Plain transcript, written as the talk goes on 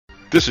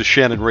This is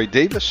Shannon Ray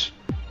Davis,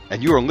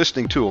 and you are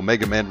listening to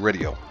Omegaman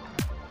Radio.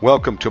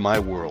 Welcome to my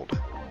world,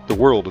 the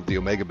world of the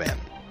Omegaman.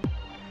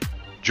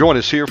 Join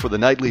us here for the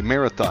nightly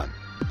marathon,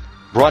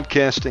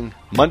 broadcasting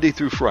Monday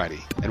through Friday,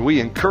 and we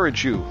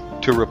encourage you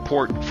to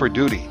report for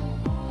duty.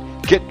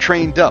 Get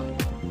trained up.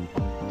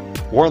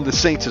 War of the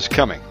Saints is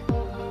coming.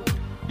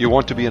 You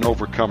want to be an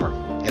overcomer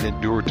and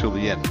endure till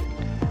the end.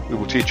 We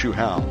will teach you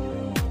how.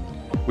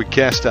 We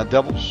cast out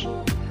devils.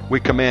 We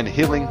command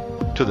healing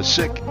to the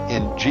sick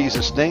in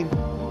Jesus' name.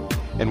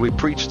 And we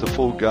preach the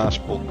full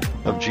gospel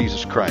of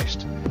Jesus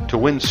Christ to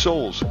win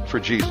souls for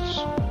Jesus.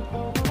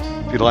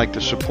 If you'd like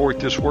to support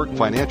this work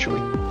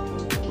financially,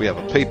 we have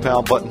a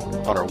PayPal button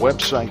on our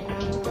website.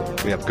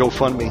 We have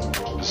GoFundMe,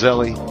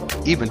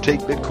 Zelle, even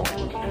take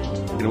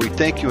Bitcoin. And we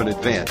thank you in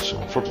advance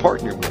for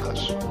partnering with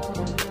us.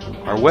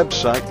 Our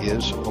website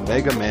is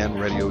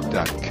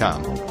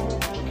OmegamanRadio.com.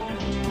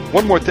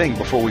 One more thing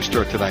before we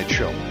start tonight's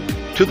show.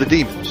 To the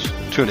demons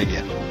tuning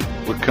in,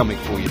 we're coming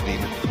for you,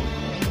 demon.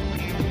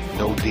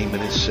 No demon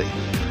is safe.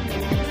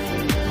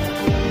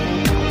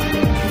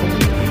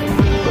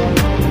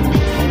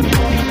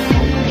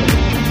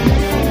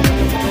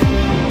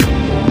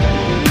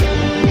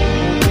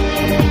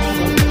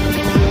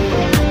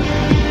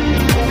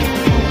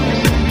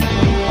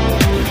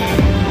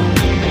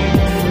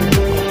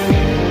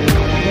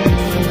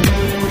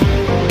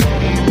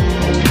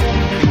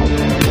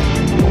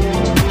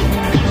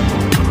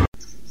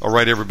 All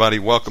right, everybody,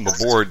 welcome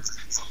aboard.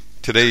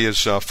 Today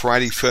is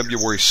Friday,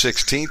 February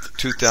 16th,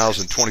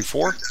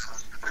 2024.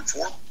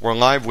 We're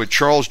live with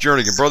Charles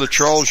Jernigan. Brother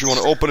Charles, you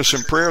want to open us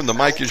in prayer, and the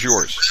mic is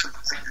yours.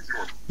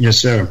 Yes,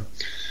 sir.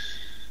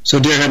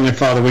 So, dear Heavenly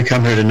Father, we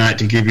come here tonight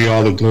to give you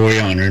all the glory,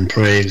 honor, and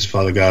praise,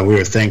 Father God. We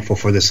are thankful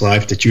for this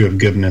life that you have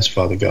given us,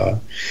 Father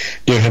God.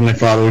 Dear Heavenly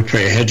Father, we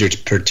pray a hedge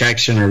of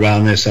protection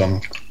around this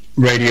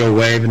radio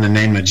wave in the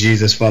name of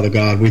Jesus, Father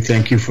God. We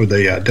thank you for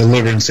the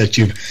deliverance that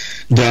you've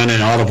done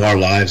in all of our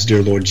lives,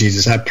 dear Lord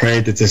Jesus. I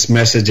pray that this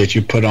message that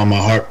you put on my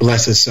heart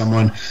blesses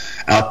someone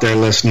out there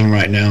listening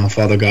right now,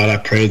 Father God. I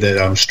pray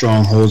that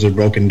strongholds are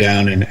broken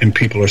down and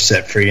people are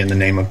set free in the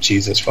name of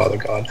Jesus, Father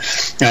God.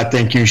 I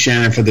thank you,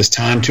 Shannon, for this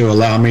time to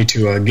allow me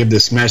to give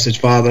this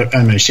message,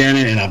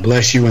 Shannon, and I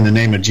bless you in the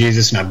name of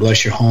Jesus, and I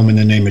bless your home in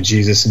the name of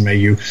Jesus, and may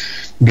you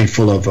be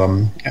full of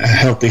a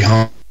healthy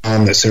home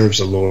that serves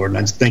the Lord. And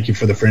I just thank you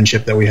for the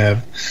friendship that we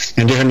have.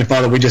 And dear Heavenly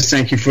Father, we just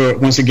thank you for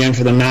once again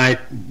for the night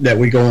that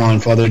we go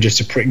on, Father, just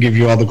to give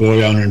you all the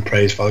glory, honor, and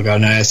praise, Father God.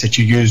 And I ask that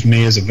you use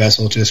me as a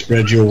vessel to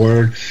spread your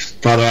word.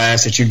 Father, I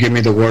ask that you give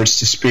me the words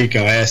to speak.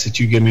 I ask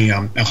that you give me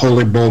a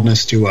holy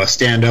boldness to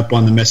stand up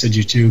on the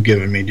message you've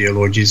given me, dear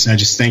Lord Jesus. And I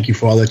just thank you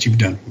for all that you've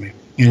done for me.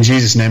 In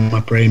Jesus' name I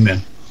pray,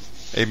 amen.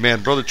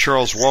 Amen. Brother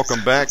Charles,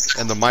 welcome back,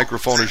 and the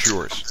microphone is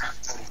yours.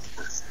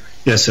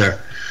 Yes,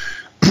 sir.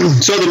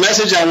 So the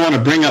message I want to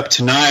bring up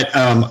tonight,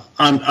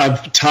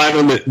 I've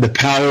titled it "The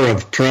Power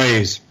of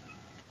Praise."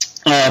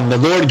 The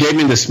Lord gave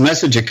me this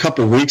message a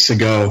couple weeks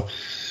ago.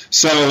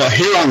 So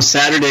here on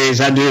Saturdays,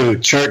 I do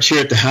church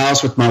here at the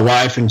house with my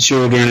wife and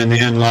children and the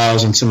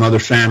in-laws and some other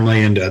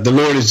family. And the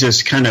Lord has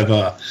just kind of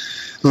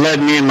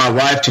led me and my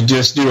wife to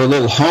just do a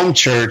little home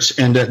church.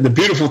 And the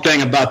beautiful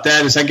thing about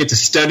that is I get to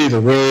study the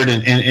Word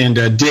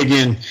and dig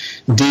in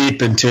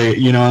deep and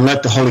and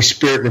let the Holy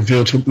Spirit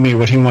reveal to me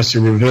what He wants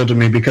to reveal to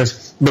me,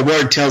 because the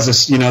Word tells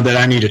us, that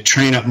I need to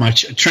train up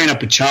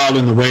a child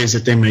in the ways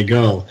that they may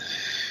go.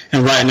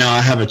 And right now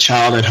I have a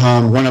child at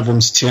home. One of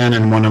them's 10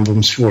 and one of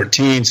them's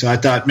 14. So I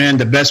thought, man,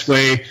 the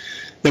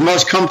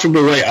most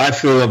comfortable way I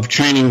feel of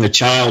training the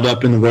child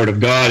up in the Word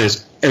of God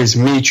is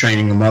me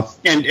training them up.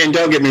 And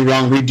don't get me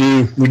wrong, we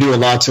do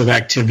lots of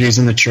activities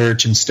in the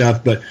church and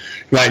stuff, but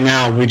right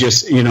now we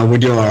just we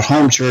do our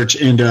home church,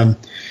 and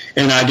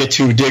I get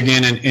to dig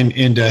in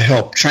and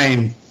help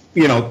train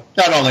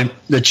not only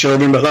the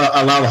children, but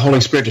allow the Holy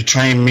Spirit to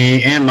train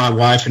me and my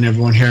wife and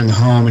everyone here in the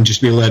home, and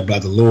just be led by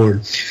the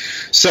Lord.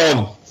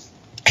 So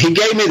He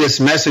gave me this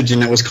message,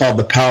 and it was called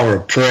 "The Power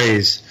of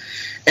Praise."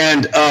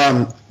 And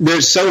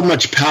there's so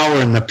much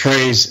power in the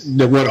praise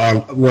that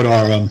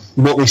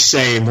what we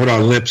say and what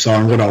our lips are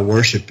and what our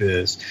worship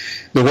is.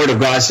 The Word of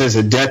God says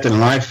that death and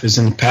life is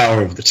in the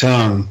power of the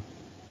tongue.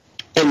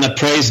 And the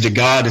praise to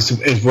God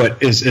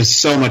is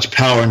so much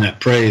power in that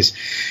praise.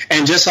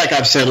 And just like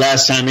I've said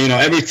last time,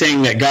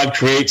 everything that God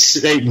creates,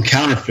 Satan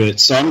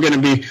counterfeits. So I'm going to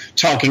be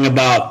talking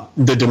about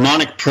the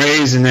demonic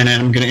praise, and then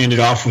I'm going to end it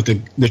off with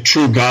the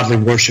true godly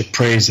worship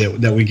praise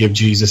that we give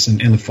Jesus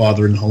and the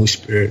Father and the Holy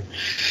Spirit.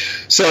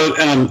 So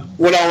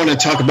what I want to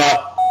talk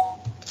about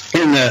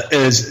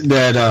is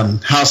that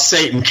how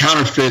Satan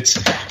counterfeits.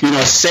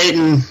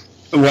 Satan,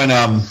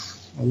 when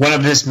one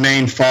of his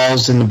main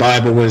falls in the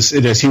Bible was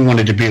he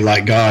wanted to be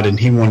like God, and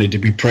he wanted to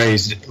be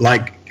praised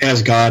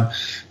as God,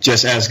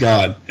 just as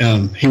God.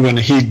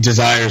 He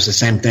desires the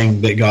same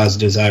thing that God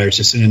desires,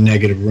 just in a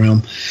negative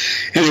realm.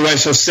 Anyway,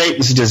 so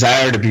Satan's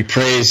desire to be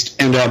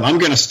praised, and I'm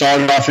going to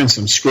start off in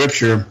some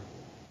scripture,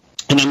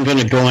 and I'm going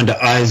to go into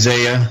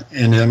Isaiah,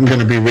 and I'm going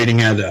to be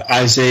reading out of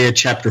Isaiah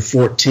chapter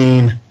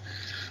 14,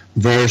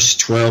 verse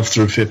 12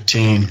 through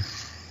 15.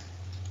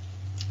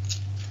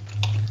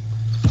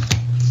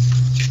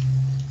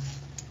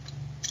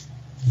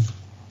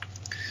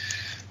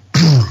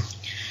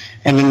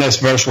 this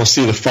verse, we'll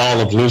see the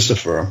fall of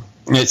Lucifer.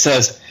 And it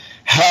says,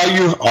 "How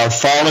you are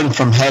fallen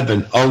from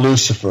heaven, O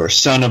Lucifer,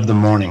 son of the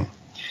morning.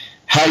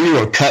 How you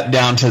are cut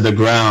down to the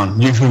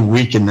ground, you who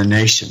weaken the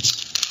nations.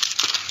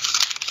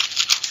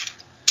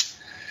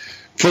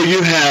 For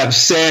you have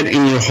said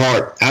in your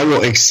heart, I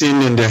will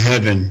ascend into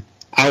heaven.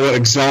 I will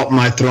exalt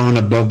my throne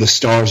above the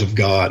stars of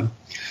God.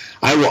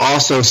 I will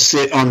also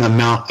sit on the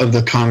mount of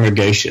the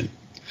congregation,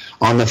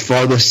 on the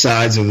farthest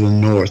sides of the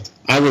north.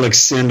 I will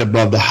ascend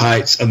above the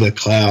heights of the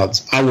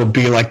clouds. I will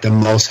be like the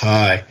Most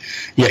High,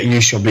 yet you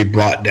shall be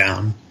brought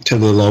down to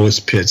the lowest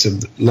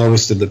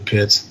of the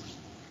pits."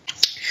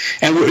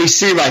 And what we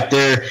see right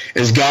there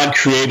is God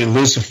created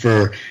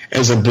Lucifer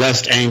as a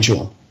blessed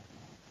angel.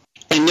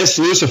 And this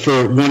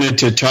Lucifer wanted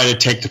to try to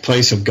take the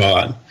place of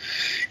God,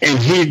 and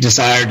he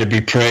desired to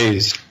be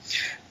praised.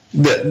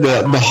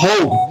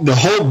 The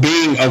whole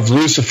being of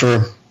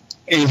Lucifer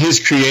and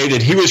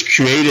he was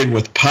created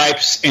with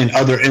pipes and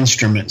other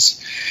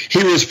instruments.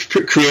 He was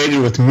created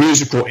with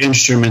musical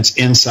instruments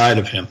inside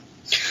of him.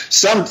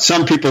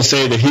 Some people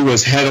say that he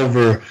was head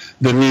over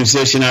the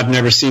musician. I've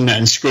never seen that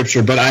in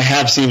Scripture, but I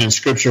have seen in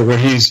Scripture where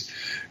he's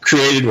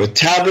created with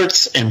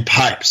tabrets and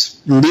pipes.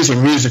 And these are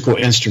musical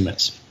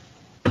instruments.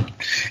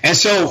 And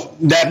so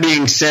that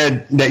being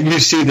said, that you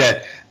see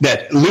that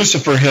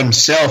Lucifer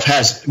himself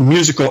has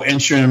musical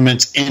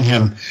instruments in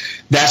him.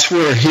 That's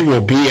where he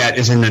will be at,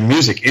 is in the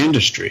music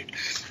industry.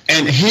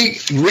 And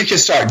we can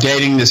start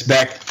dating this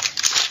back,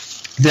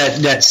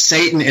 that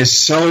Satan is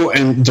so,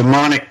 and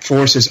demonic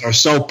forces are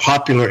so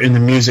popular in the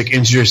music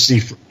industry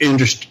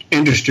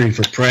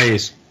for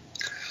praise.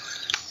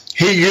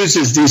 He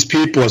uses these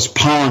people as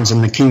pawns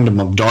in the kingdom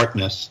of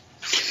darkness.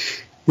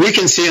 We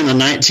can see in the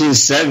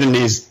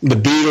 1970s, the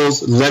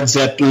Beatles, Led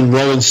Zeppelin,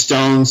 Rolling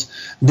Stones,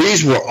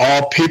 these were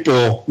all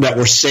people that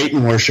were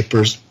Satan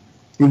worshipers.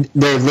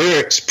 Their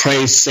lyrics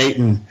praised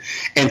Satan.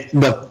 And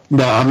the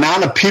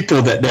amount of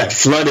people that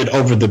flooded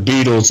over the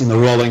Beatles and the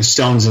Rolling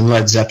Stones and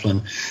Led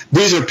Zeppelin,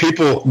 these are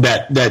people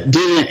that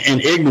didn't, in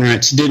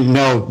ignorance, didn't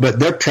know, but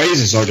their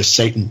praises are to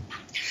Satan.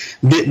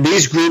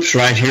 These groups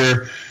right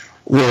here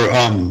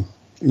were...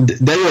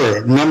 they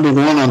were number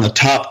one on the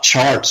top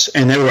charts,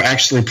 and they were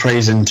actually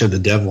praising to the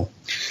devil.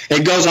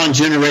 It goes on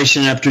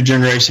generation after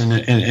generation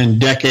and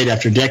decade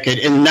after decade.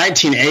 In the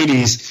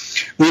 1980s,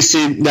 we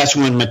see that's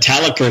when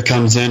Metallica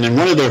comes in, and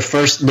one of their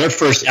first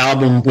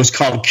album was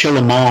called Kill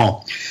 'Em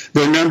All.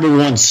 Their number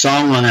one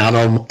song on that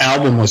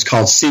album was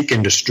called Seek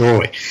and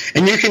Destroy.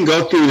 And you can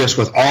go through this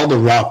with all the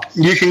rock.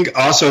 You can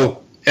also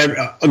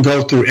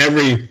go through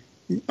every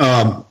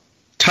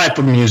type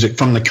of music,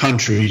 from the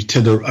country to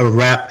the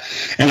rap,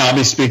 and I'll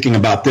be speaking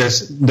about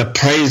this, the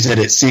praise that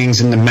it sings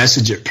and the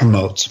message it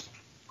promotes.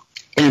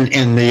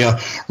 In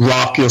the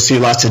rock, you'll see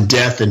lots of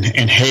death and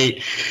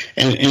hate,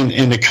 and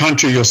in the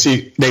country, you'll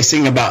see they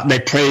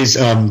praise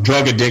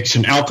drug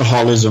addiction,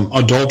 alcoholism,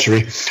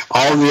 adultery.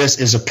 All this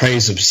is a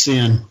praise of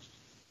sin.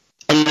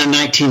 In the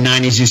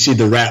 1990s, you see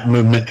the rap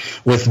movement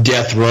with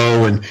Death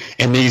Row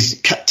and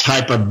these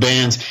type of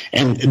bands,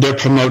 and they're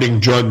promoting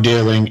drug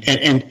dealing.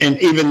 And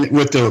even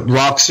with the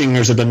rock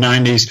singers of the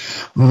 90s,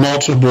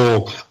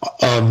 multiple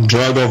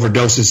drug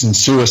overdoses and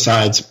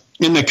suicides.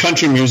 And the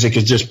country music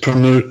is just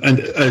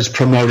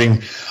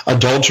promoting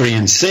adultery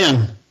and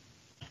sin.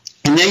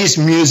 And these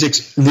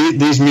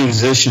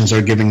musicians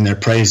are giving their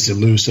praise to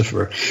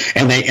Lucifer,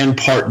 and they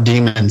impart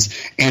demons.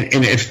 And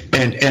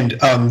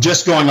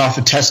just going off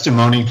of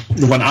testimony,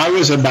 when I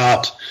was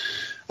about,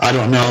 I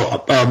don't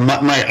know,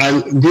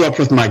 I grew up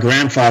with my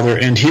grandfather,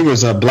 and he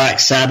was a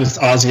Black Sabbath,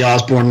 Ozzy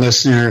Osbourne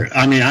listener.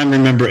 I mean, I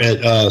remember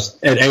at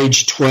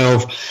age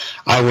 12,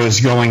 I was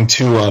going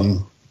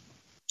to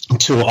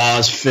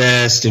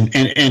Ozfest,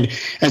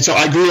 and so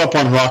I grew up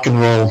on rock and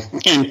roll.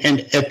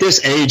 And at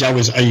this age, I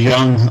was a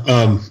young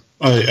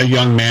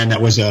man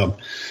that was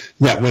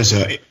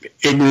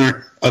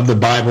ignorant of the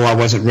Bible. I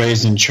wasn't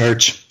raised in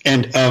church,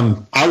 and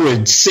I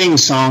would sing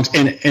songs,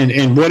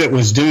 and what it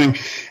was doing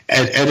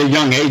at a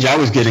young age, I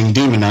was getting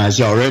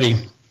demonized already.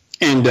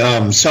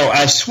 And so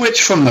I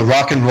switched from the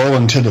rock and roll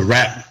into the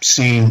rap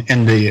scene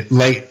in the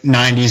late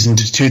 90s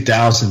into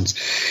 2000s.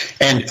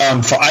 And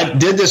I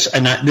did this,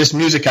 and this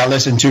music I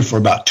listened to for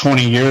about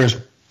 20 years.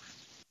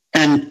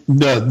 And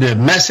the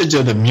message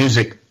of the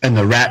music and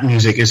the rap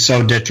music is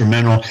so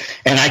detrimental.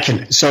 And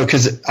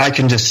because I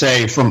can just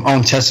say from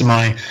own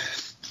testimony,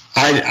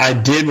 I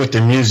did what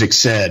the music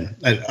said.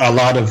 A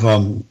lot of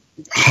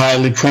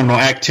highly criminal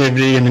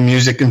activity in the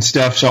music and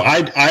stuff. So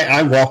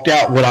I walked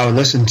out what I would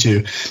listen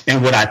to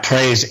and what I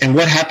praised. And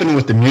what happened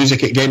with the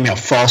music, it gave me a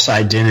false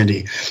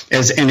identity,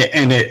 it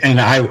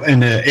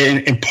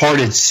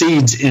imparted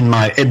seeds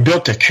it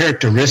built a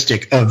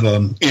characteristic of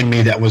in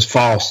me that was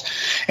false,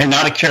 and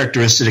not a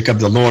characteristic of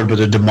the Lord, but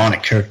a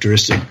demonic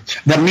characteristic.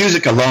 The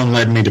music alone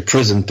led me to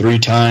prison 3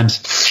 times,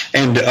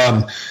 and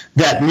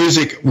that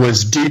music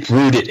was deep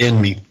rooted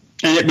in me,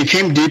 and it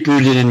became deep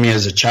rooted in me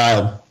as a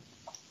child.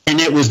 And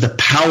it was the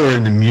power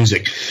in the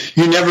music.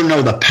 You never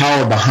know the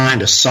power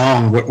behind a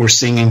song, what we're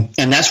singing.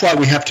 And that's why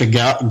we have to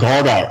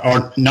guard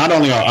our not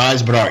only our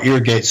eyes, but our ear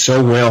gates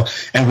so well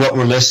and what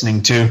we're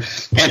listening to.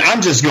 And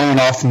I'm just going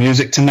off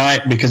music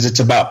tonight because it's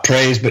about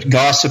praise, but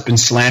gossip and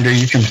slander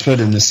you can put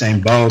in the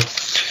same boat.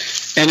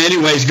 And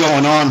anyways,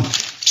 going on,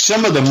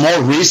 some of the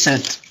more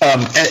recent,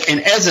 and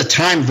as the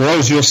time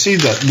grows, you'll see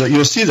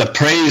the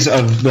praise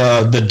of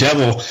the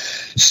devil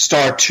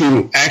start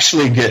to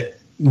actually get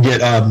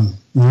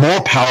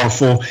more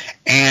powerful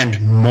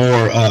and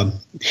more.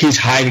 He's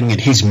hiding it.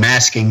 He's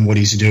masking what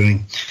he's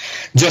doing.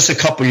 Just a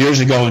couple years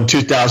ago, in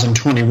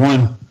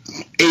 2021.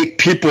 8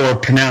 people were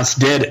pronounced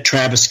dead at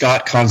Travis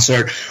Scott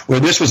concert, where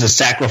this was a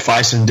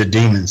sacrifice unto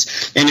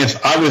demons. And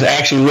if I was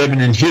actually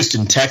living in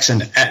Houston,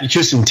 Texas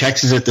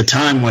at the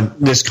time when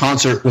this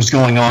concert was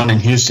going on in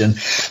Houston,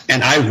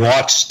 and I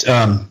watched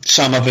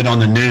some of it on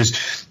the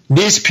news,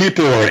 these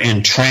people are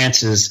in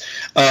trances.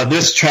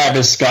 This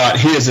Travis Scott,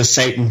 he's a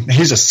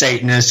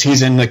Satanist.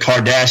 He's in the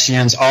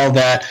Kardashians, all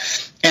that.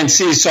 And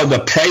see, so the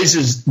praise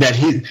is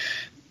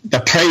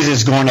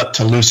going up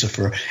to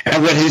Lucifer.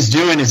 And what he's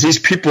doing is these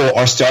people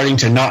are starting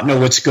to not know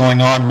what's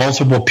going on.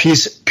 Multiple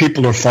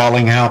people are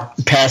falling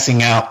out,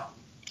 passing out,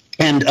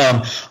 and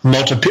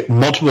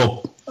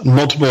multiple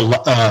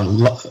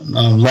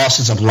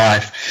losses of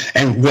life.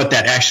 And what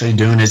that actually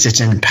doing is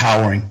it's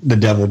empowering the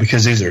devil,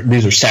 because these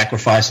are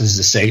sacrifices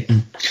to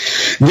Satan.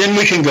 Then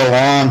we can go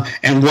on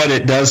and what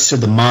it does to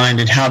the mind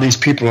and how these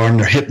people are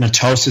under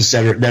hypnosis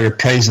that are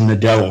praising the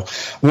devil.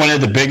 One of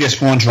the biggest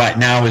ones right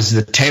now is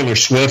the Taylor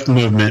Swift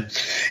movement.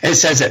 It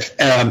says that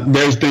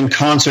there's been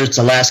concerts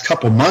the last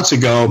couple months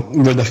ago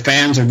where the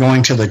fans are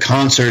going to the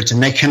concerts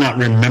and they cannot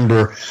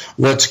remember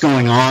what's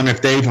going on,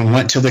 if they even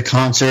went to the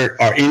concert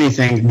or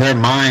anything. Their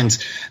minds,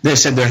 they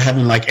said they're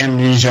having like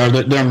amnesia,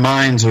 or their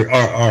minds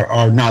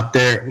are not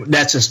there.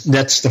 That's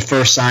the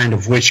first sign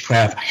of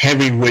witchcraft.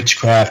 Heavy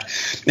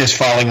witchcraft is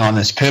falling on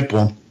this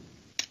people.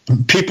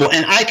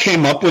 And I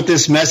came up with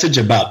this message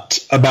about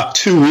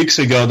 2 weeks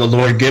ago. The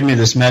Lord gave me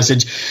this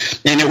message,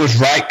 and it was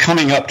right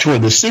coming up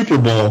toward the Super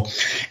Bowl.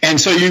 And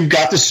so you've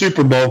got the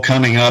Super Bowl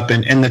coming up,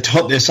 and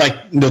it's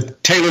like the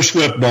Taylor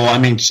Swift Bowl. I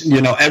mean,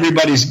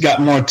 everybody's got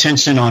more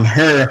attention on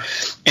her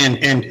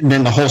and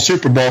then the whole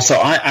Super Bowl. So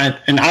I'm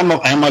an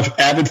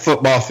avid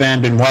football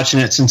fan, been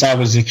watching it since I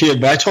was a kid.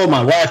 But I told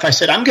my wife, I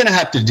said, I'm going to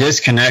have to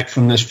disconnect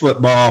from this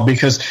football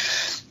because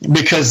you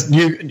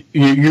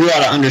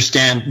got to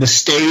understand the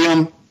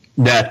stadium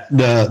that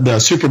the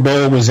Super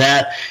Bowl was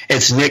at,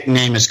 its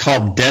nickname is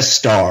called Death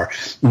Star.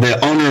 The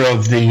owner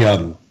of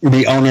the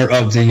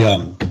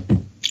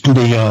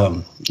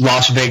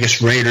Las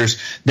Vegas Raiders,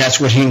 that's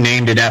what he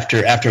named it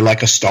after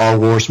like a Star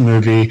Wars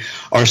movie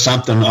or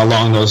something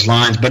along those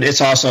lines. But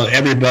it's also,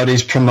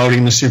 everybody's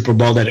promoting the Super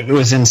Bowl that it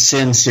was in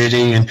Sin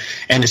City,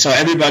 and so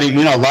everybody,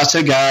 lots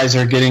of guys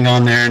are getting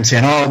on there and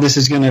saying, oh,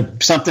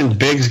 something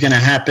big is gonna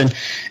happen.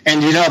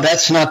 And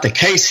that's not the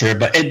case here,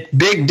 but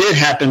big did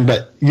happen,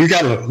 but you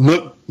got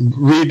to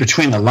read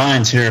between the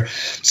lines here.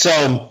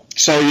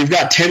 So you've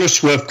got Taylor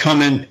Swift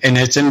coming, and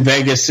it's in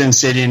Vegas, Sin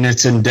City, and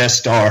it's in Death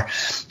Star.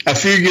 A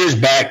few years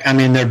back,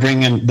 they're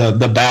bringing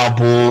the Bow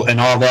Bull and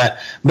all that.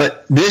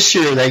 But this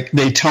year,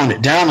 they tone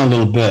it down a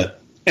little bit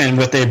in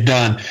what they've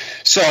done.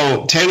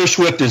 So Taylor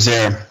Swift is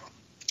there.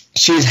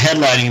 She's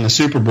headlining the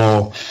Super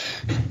Bowl.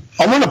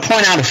 I want to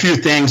point out a few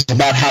things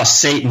about how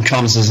Satan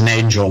comes as an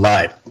angel of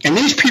light. And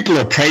these people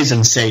are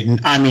praising Satan.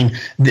 And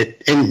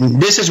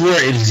this is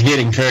where it is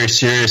getting very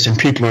serious, and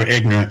people are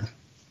ignorant.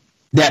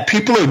 That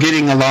people are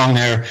getting along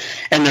there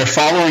and they're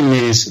following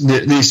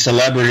these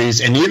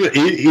celebrities and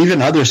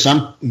even other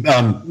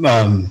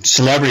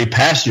celebrity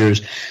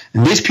pastors,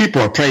 and these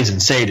people are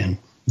praising Satan.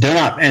 They're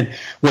not, and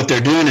what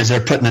they're doing is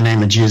they're putting the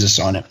name of Jesus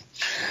on it.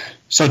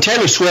 So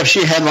Taylor Swift,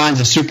 she headlines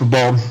the Super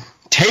Bowl.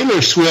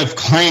 Taylor Swift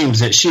claims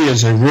that she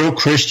is a real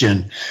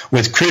Christian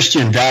with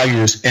Christian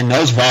values, and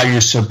those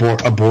values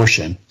support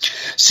abortion.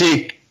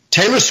 See,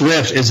 Taylor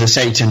Swift is a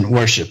Satan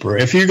worshiper.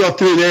 If you go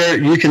through there,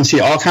 you can see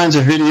all kinds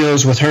of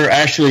videos with her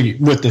actually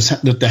with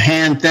the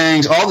hand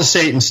things, all the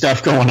Satan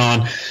stuff going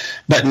on.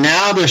 But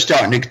now they're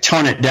starting to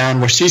tone it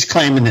down, where she's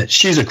claiming that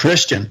she's a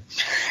Christian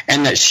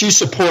and that she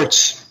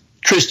supports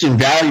Christian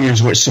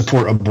values which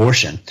support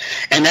abortion.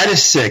 And that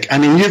is sick.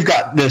 You've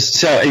got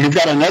you've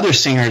got another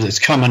singer that's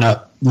coming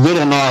up,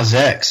 Lil Nas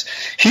X.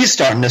 He's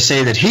starting to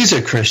say that he's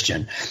a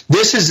Christian.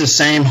 This is the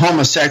same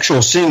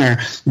homosexual singer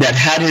that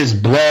had his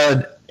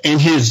blood in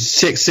his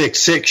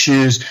 666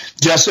 shoes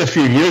just a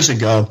few years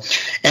ago.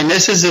 And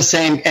this is the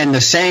same,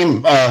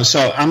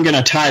 so I'm going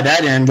to tie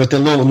that in with the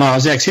Lil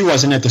Nas X. He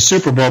wasn't at the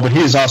Super Bowl, but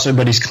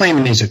he's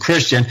claiming he's a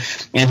Christian,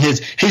 and he's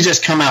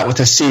just come out with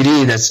a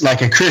CD that's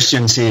like a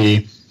Christian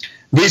CD.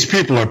 These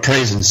people are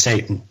praising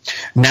Satan.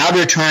 Now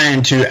they're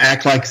trying to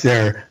act like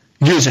they're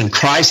using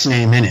Christ's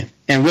name in it.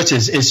 and which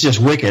is it's just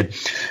wicked.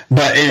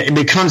 But it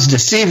becomes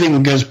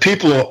deceiving because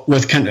people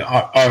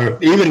are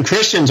even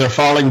Christians are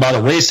falling by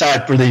the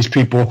wayside for these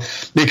people,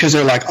 because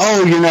they're like,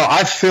 oh,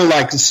 I feel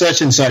like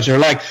such and such, or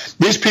like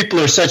these people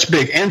are such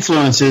big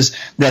influences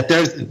that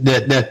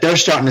they're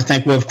starting to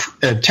think, well,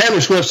 if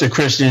Taylor Swift's a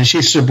Christian and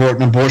she's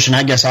supporting abortion,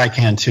 I guess I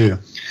can too.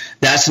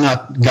 That's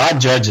not, God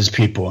judges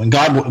people, and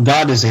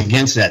God is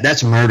against that.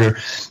 That's murder,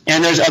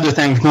 and there's other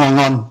things going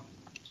on.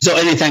 So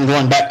anything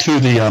going back to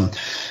the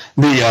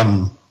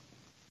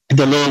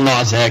Lil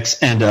Nas X,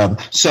 and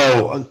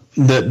so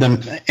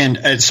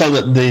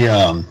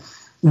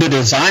the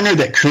designer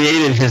that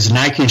created his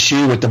Nike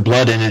shoe with the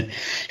blood in it,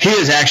 he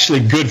is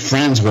actually good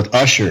friends with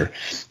Usher.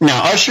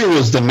 Now, Usher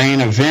was the main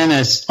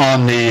event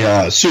on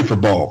the Super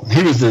Bowl.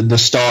 He was the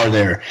star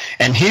there.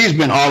 And he's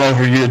been all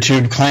over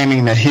YouTube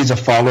claiming that he's a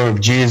follower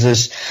of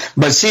Jesus.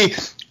 But see,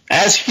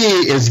 as he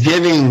is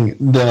giving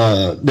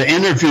the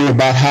interview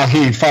about how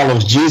he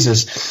follows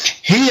Jesus,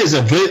 he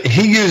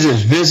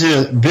uses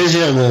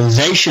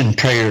visualization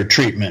prayer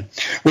treatment,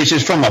 which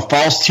is from a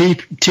false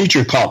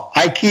teacher called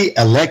Ike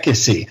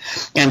Alekisi.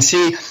 And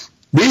see,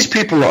 these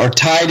people are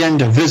tied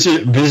into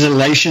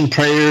visualization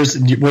prayers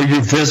where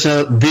you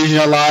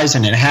visualize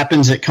and it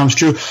happens, it comes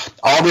true.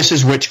 All this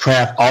is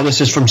witchcraft. All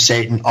this is from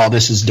Satan. All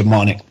this is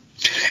demonic.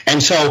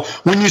 And so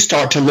when you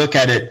start to look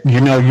at it,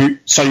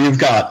 you've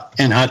got,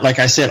 and like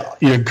I said,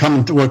 we're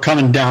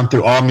coming down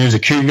through all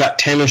music. Here you got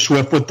Taylor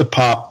Swift with the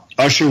pop,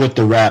 Usher with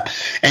the rap.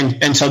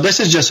 And so this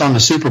is just on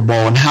the Super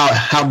Bowl and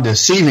how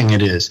deceiving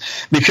it is.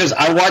 Because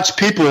I watch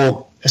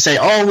people say,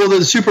 oh, well,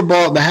 the Super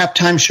Bowl, the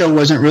halftime show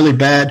wasn't really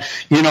bad.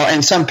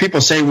 And some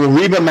people say, well,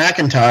 Reba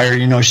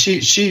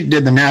McEntire, she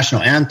did the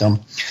national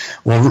anthem.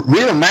 Well,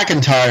 Reba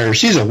McEntire,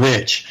 she's a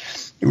witch.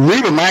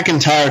 Reba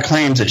McEntire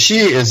claims that she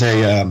is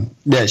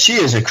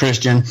a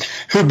Christian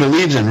who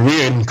believes in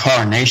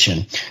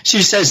reincarnation.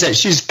 She says that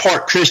she's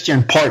part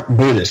Christian, part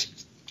Buddhist.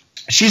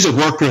 She's a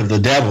worker of the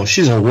devil.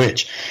 She's a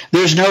witch.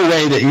 There's no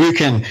way that you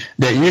can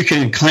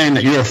claim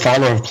that you're a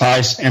follower of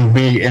Christ and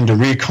be into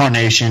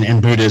reincarnation in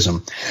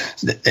Buddhism.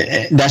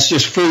 That's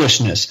just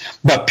foolishness.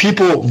 But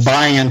people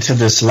buy into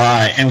this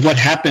lie, and what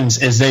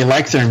happens is they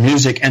like their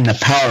music and the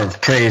power of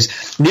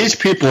praise. These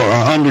people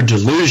are under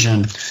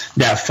delusion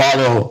that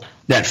follow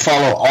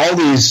all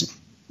these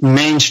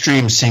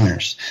mainstream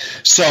singers.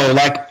 So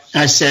like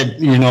I said,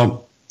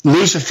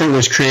 Lucifer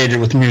was created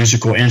with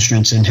musical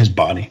instruments in his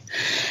body.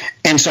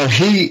 And so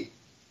he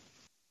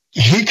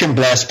can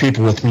bless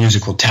people with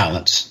musical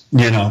talents,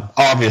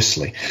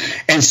 obviously.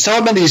 And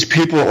some of these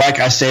people, like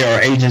I say,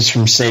 are agents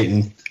from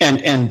Satan.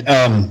 And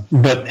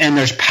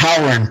there's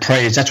power in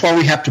praise. That's why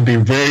we have to be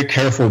very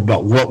careful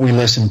about what we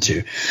listen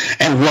to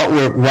and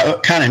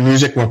what kind of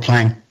music we're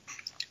playing.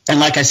 And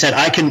like I said,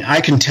 I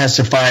can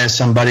testify as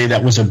somebody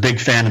that was a big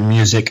fan of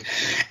music,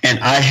 and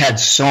I had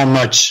so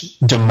much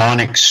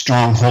demonic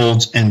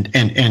strongholds and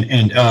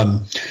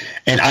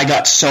I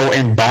got so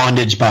in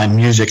bondage by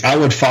music. I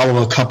would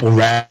follow a couple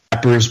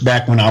rappers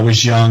back when I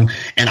was young,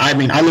 and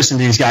I listened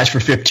to these guys for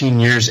 15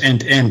 years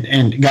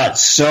and got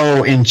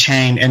so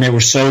enchained, and they were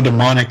so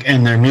demonic,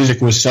 and their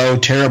music was so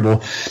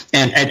terrible,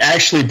 and it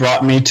actually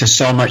brought me to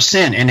so much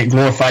sin, and it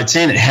glorified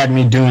sin. It had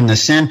me doing the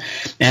sin,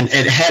 and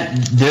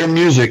their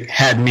music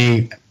had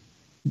me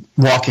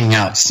walking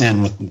out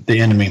sin with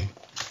the enemy.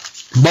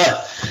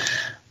 But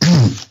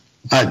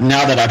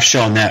now that I've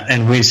shown that,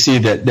 and we see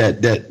that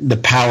the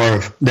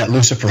power that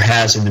Lucifer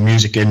has in the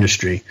music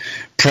industry,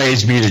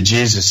 praise be to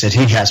Jesus that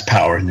he has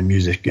power in the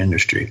music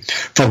industry.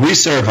 For we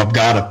serve a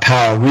God of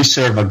power. We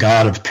serve a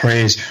God of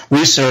praise.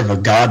 We serve a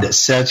God that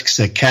sets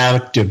the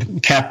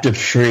captive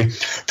free.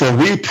 For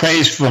we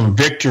praise from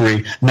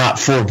victory, not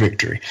for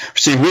victory.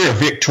 See, we are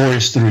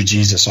victorious through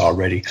Jesus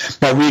already,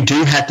 but we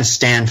do have to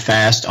stand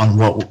fast on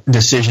what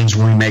decisions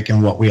we make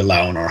and what we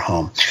allow in our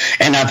home.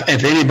 And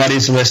if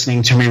anybody's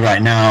listening to me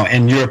right now,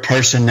 and you're a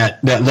person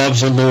that loves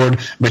the Lord,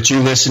 but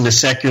you listen to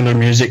secular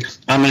music,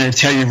 I'm going to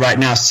tell you right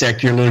now,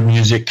 secular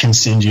music can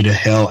send you to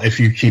hell if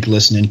you keep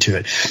listening to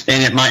it.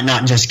 And it might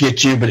not just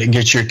get you, but it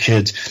gets your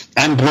kids.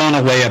 I'm blown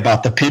away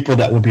about the people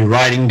that will be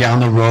riding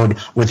down the road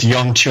with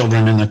young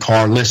children in the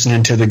car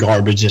listening to the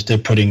garbage that they're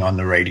putting on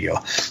the radio.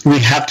 We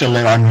have to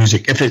let our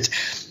music,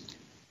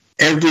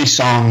 every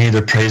song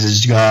either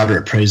praises God or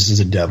it praises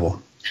the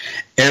devil.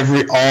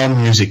 All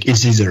music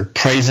is either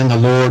praising the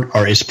Lord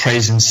or is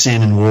praising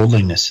sin and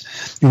worldliness.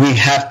 We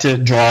have to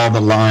draw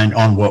the line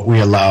on what we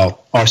allow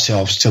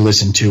ourselves to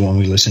listen to when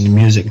we listen to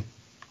music,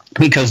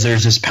 because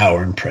there's this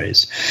power in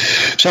praise.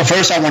 So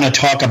first I want to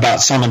talk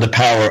about some of the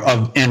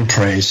power in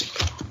praise,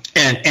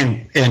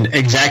 and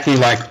exactly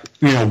like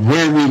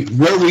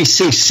where we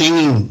see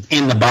singing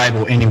in the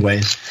Bible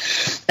anyways.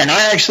 And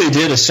I actually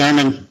did a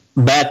sermon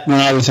back when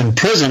I was in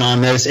prison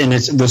on this, and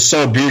it was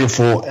so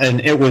beautiful,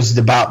 and it was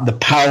about the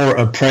power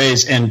of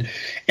praise, and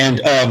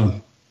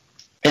it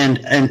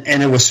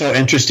was so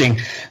interesting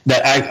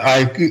that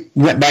I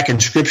went back in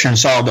Scripture and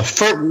saw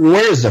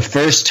where is the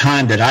first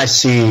time that I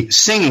see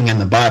singing in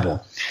the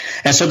Bible.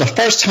 And so the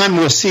first time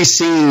we'll see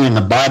singing in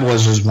the Bible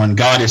is when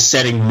God is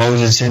setting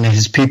Moses and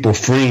his people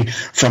free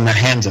from the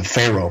hands of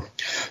Pharaoh.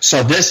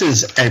 So this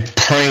is a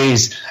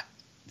praise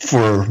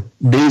for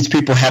these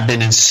people have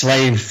been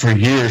enslaved for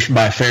years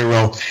by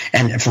Pharaoh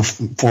and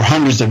for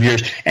hundreds of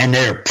years, and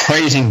they're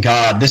praising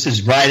God. This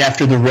is right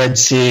after the Red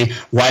Sea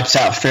wipes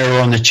out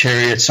Pharaoh and the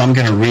chariots. So I'm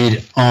going to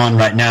read on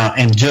right now,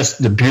 and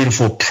just the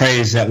beautiful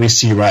praise that we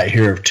see right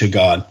here to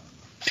God.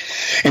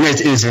 And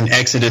it is in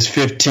Exodus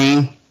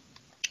 15,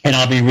 and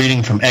I'll be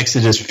reading from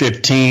Exodus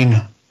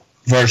 15,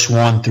 verse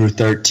 1 through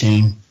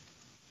 13.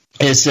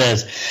 It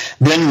says,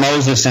 Then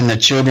Moses and the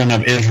children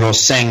of Israel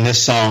sang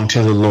this song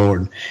to the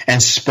Lord,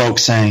 and spoke,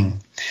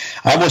 saying,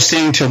 I will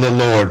sing to the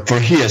Lord, for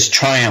he has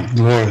triumphed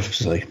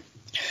gloriously.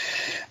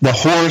 The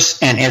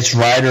horse and its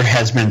rider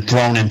has been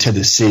thrown into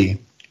the sea.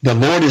 The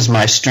Lord is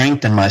my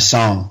strength and my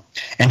song,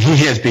 and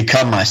he has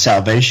become my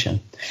salvation.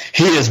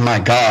 He is my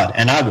God,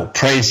 and I will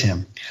praise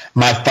him,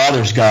 my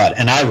father's God,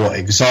 and I will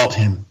exalt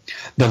him.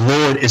 The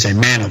Lord is a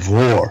man of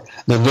war.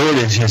 The Lord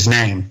is his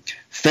name.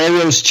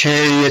 Pharaoh's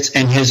chariots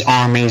and his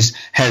armies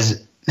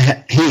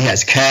he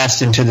has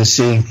cast into the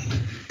sea.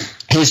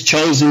 His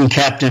chosen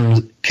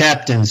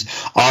captains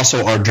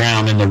also are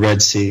drowned in the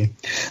Red Sea.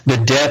 The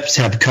depths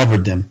have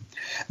covered them.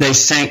 They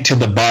sank to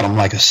the bottom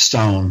like a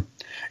stone.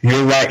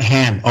 Your right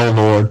hand, O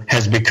Lord,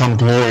 has become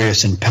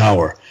glorious in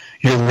power.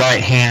 Your right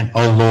hand,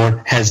 O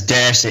Lord, has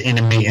dashed the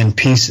enemy in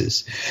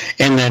pieces.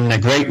 And in the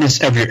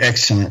greatness of your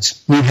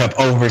excellence, you have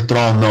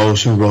overthrown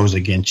those who rose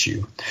against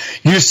you.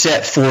 You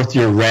set forth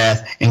your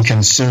wrath and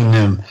consumed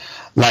them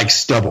like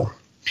stubble.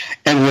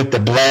 And with the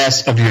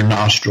blast of your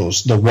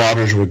nostrils, the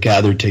waters were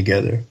gathered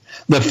together.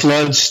 The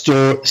floods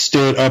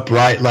stood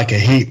upright like a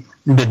heap.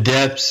 The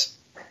depths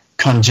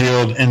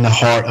congealed in the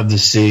heart of the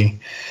sea.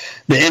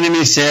 The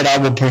enemy said, I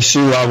will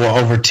pursue, I will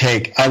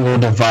overtake, I will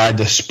divide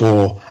the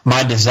spoil.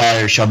 My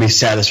desire shall be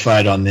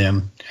satisfied on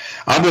them.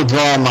 I will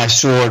draw my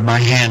sword, my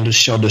hand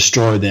shall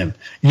destroy them.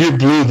 You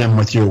blew them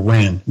with your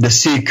wind. The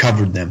sea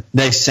covered them.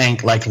 They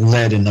sank like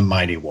lead in the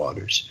mighty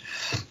waters.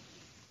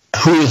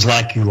 Who is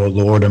like you, O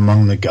Lord,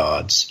 among the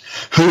gods?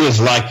 Who is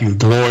like you,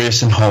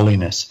 glorious in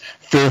holiness,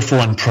 fearful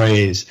in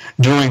praise,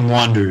 doing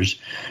wonders?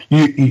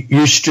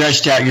 You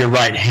stretched out your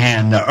right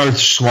hand. The earth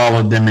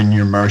swallowed them in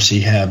your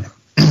mercy.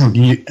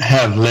 You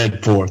have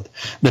led forth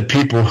the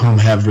people whom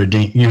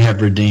you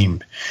have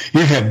redeemed.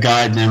 You have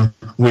guided them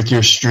with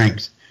your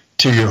strength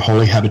to your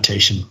holy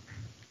habitation.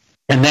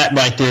 And that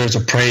right there is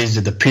a praise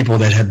to the people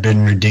that have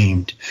been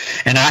redeemed.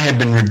 And I have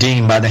been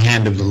redeemed by the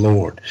hand of the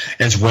Lord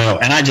as well.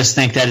 And I just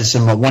think that is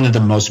one of the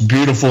most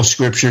beautiful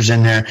scriptures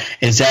in there.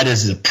 Is that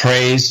is the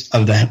praise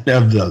of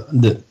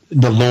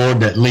the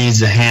Lord that leads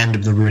the hand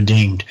of the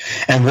redeemed.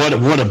 And what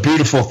a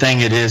beautiful thing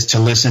it is to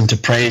listen to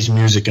praise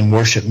music and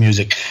worship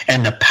music,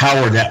 and the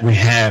power that we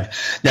have,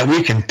 that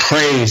we can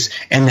praise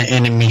and the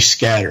enemy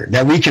scatter,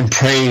 that we can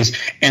praise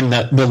and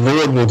the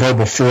Lord will go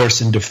before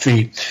us in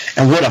defeat.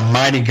 And what a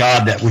mighty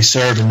God that we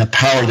serve, and the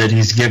power that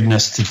he's given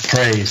us to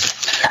praise.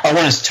 I'm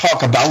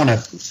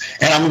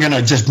going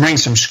to just bring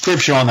some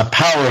scripture on the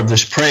power of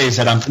this praise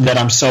that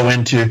I'm so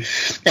into.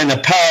 And the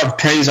power of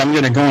praise, I'm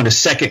going to go into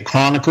 2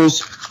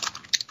 Chronicles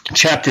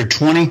chapter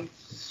 20,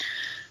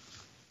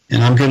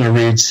 and I'm going to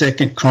read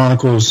 2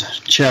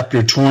 Chronicles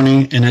chapter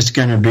 20, and it's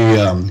going to be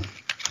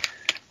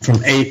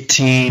from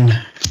 18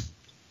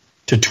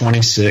 to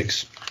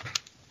 26.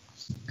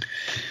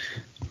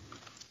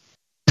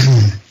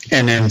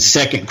 And then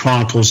 2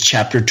 Chronicles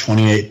chapter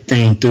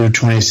 18 through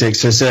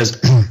 26, it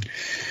says,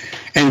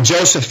 And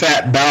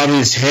Jehoshaphat bowed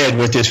his head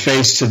with his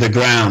face to the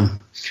ground,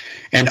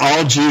 and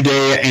all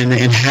Judea and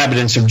the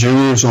inhabitants of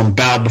Jerusalem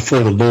bowed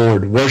before the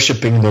Lord,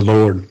 worshiping the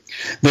Lord.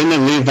 Then the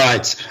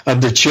Levites of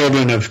the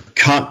children of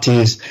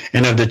Contes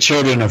and of the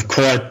children of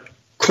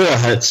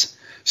Kohath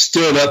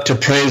stood up to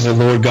praise the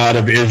Lord God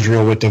of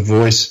Israel with a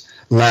voice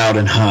loud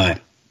and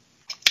high.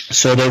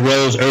 So they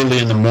rose early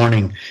in the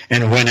morning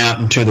and went out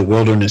into the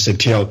wilderness of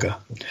Tekoa.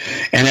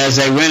 And as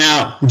they went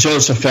out,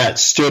 Jehoshaphat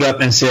stood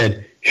up and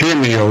said, Hear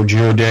me, O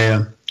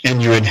Judea,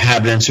 and you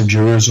inhabitants of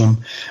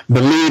Jerusalem.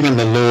 Believe in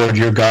the Lord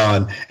your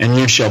God, and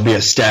you shall be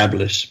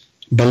established.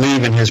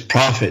 Believe in his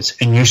prophets,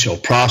 and you shall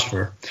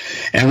prosper.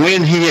 And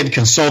when he had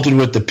consulted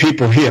with the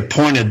people, he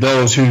appointed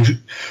those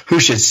who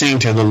should sing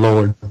to the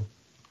Lord,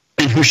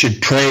 and who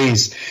should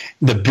praise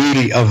the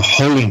beauty of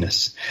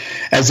holiness.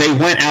 As they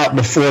went out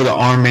before the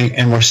army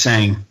and were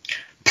saying,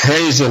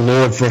 Praise the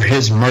Lord, for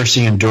his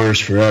mercy endures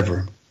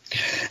forever.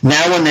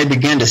 Now when they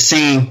began to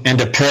sing and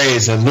to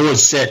praise, the Lord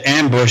set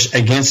ambush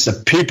against the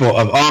people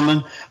of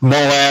Ammon,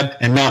 Moab,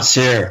 and Mount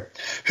Seir,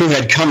 who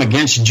had come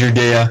against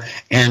Judea,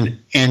 and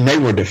they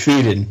were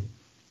defeated.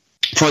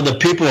 For the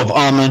people of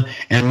Ammon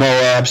and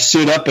Moab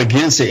stood up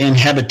against the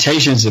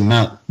inhabitants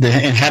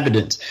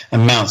of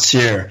Mount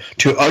Seir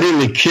to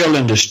utterly kill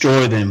and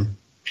destroy them.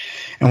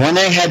 And when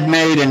they had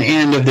made an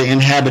end of the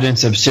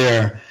inhabitants of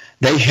Seir,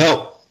 they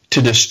helped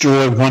to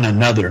destroy one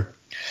another.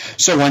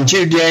 So when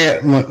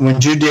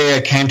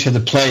Judea came to the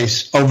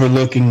place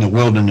overlooking the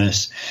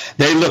wilderness,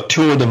 they looked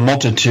toward the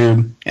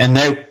multitude, and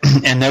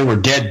there were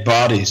dead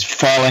bodies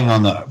falling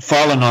on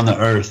the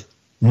earth.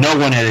 No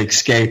one had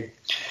escaped.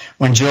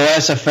 When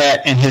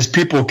Jehoshaphat and his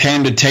people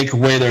came to take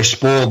away their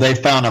spoil, they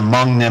found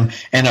among them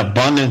an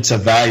abundance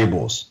of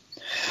valuables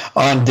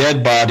on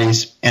dead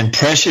bodies and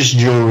precious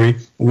jewelry,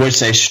 which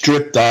they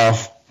stripped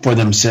off for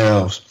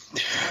themselves,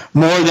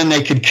 more than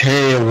they could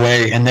carry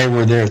away, and they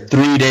were there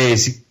 3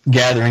 days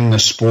gathering the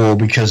spoil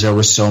because there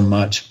was so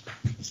much.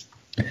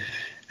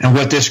 And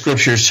what this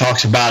scripture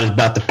talks about is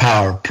about the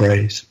power of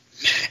praise,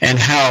 and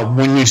how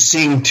when you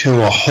sing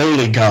to a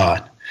holy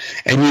God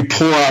and you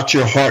pour out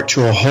your heart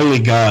to a holy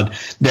God,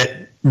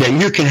 that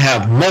you can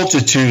have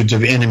multitudes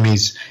of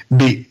enemies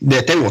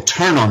that they will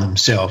turn on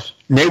themselves.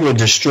 They will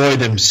destroy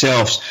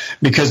themselves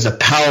because the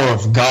power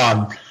of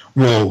God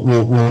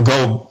will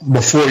go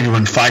before you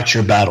and fight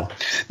your battle.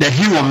 That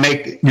he will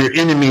make your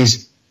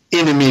enemies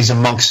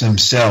amongst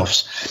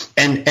themselves.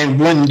 And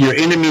when your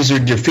enemies are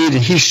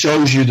defeated, he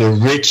shows you the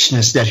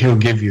richness that he'll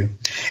give you.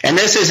 And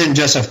this isn't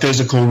just a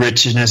physical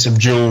richness of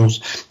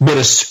jewels, but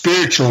a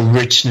spiritual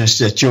richness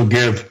that you'll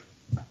get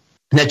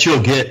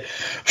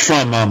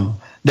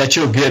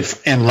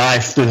in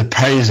life through the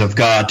praise of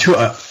God,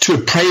 to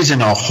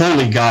praising our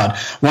holy God.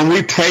 When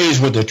we praise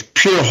with a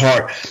pure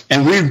heart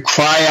and we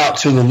cry out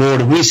to the Lord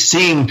and we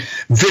sing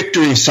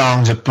victory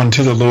songs up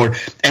unto the Lord,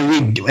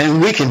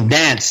 and we can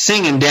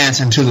sing and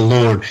dance unto the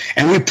Lord,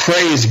 and we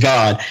praise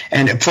God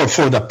and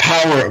for the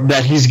power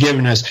that he's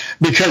given us,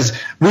 because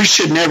we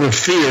should never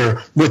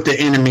fear what the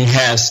enemy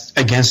has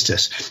against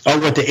us or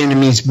what the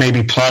enemies may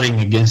be plotting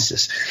against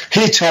us.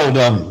 He told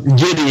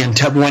Gideon,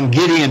 when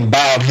Gideon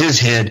bowed his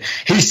head,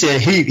 he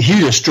said he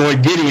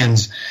destroyed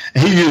Gideon's.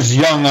 He used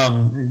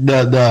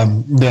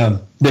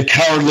the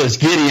cowardless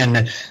Gideon,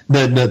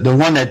 the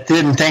one that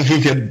didn't think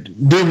he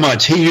could do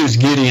much. He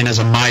used Gideon as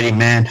a mighty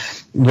man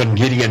when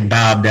Gideon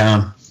bowed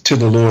down to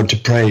the Lord to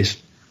praise.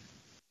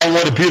 And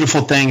what a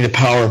beautiful thing the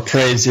power of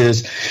praise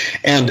is.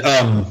 And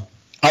I'm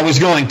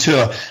going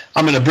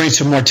to bring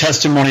some more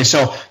testimony.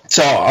 So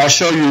I'll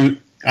show you.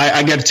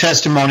 I get a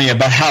testimony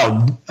about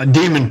how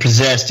demon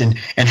possessed and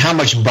how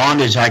much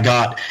bondage I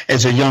got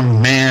as a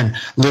young man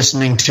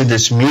listening to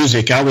this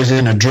music. I was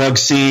in a drug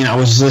scene. I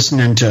was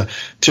listening to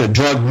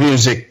drug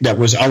music I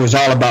was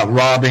all about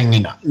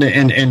robbing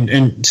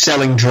and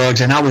selling drugs,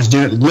 and I was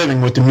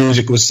living what the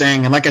music was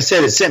saying. And like I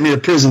said, it sent me to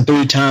prison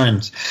 3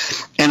 times.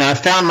 And I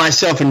found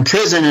myself in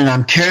prison, and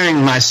I'm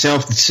carrying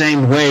myself the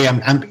same way.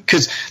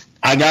 Because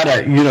I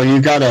got you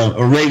got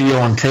a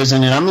radio in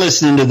prison, and I'm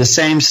listening to the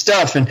same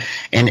stuff. And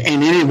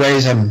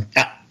anyways,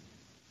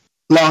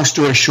 long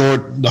story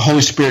short, the Holy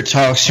Spirit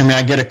talks to me.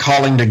 I get a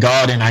calling to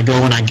God, and I go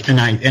and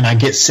I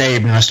get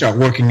saved, and I start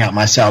working out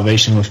my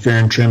salvation with fear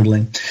and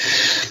trembling.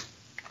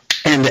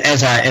 And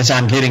as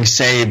I'm getting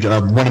saved,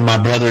 one of my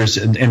brothers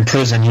in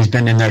prison, he's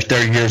been in there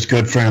 30 years,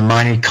 good friend of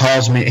mine. He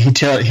calls me.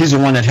 He's the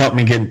one that helped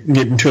me get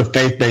into a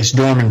faith-based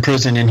dorm in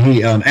prison, and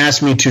he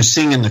asked me to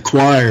sing in the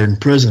choir in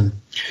prison.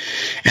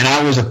 And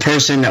I was a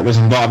person that was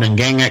involved in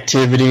gang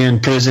activity in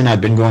prison.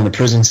 I'd been going to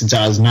prison since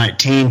I was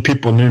 19.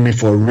 People knew me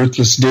for a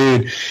ruthless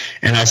dude.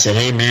 And I said,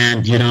 hey,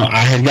 man, I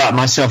had got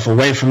myself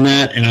away from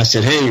that. And I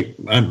said, hey,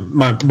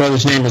 my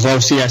brother's name was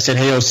OC. I said,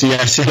 hey, OC.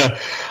 I said,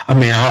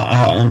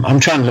 I'm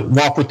trying to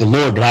walk with the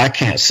Lord, but I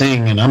can't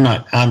sing. And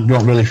I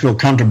don't really feel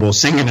comfortable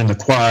singing in the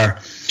choir.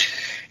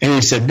 And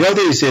he said,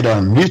 brother,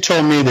 you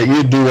told me that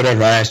you'd do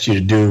whatever I asked you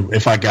to do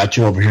if I got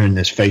you over here in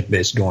this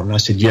faith-based dorm. And I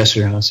said, yes,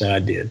 sir. And I said, I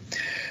did.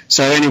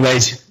 So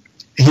anyways,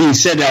 he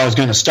said I was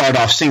going to start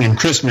off singing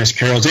Christmas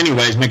carols.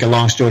 Anyways, make a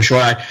long story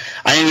short,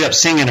 I ended up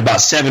singing about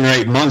 7 or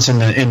 8 months in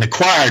the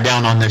choir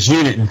down on this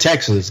unit in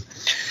Texas.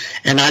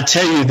 And I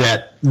tell you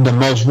that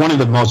one of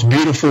the most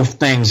beautiful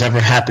things ever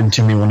happened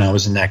to me when I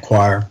was in that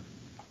choir.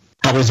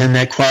 I was in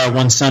that choir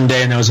one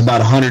Sunday, and there was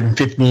about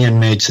 150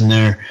 inmates in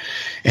there,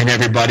 and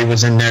everybody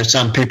was in there.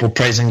 Some people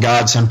praising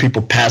God, some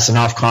people passing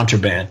off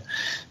contraband.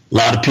 A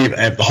lot of people,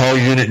 the whole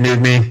unit knew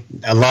me.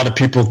 A lot of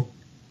people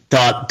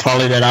thought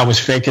probably that I was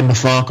faking the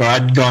funk or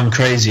I'd gone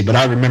crazy, but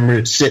I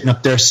remember sitting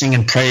up there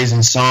singing praise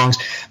and songs,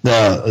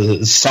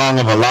 the song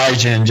of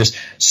Elijah, and just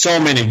so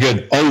many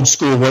good old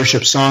school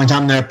worship songs.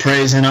 I'm there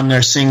praising, I'm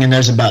there singing.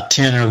 There's about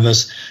 10 or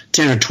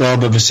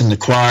 12 of us in the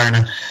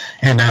choir,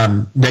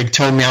 and they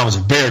told me I was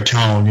a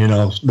baritone,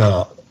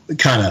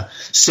 kind of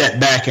set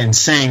back and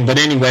sing. But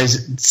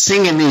anyways,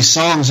 singing these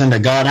songs unto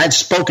God, I'd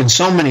spoken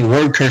so many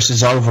word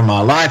curses all over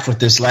my life with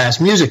this last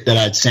music that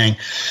I'd sang.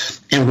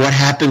 And what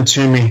happened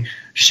to me,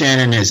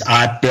 Shannon, is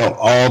I felt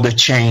all the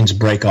chains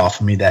break off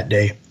of me that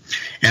day.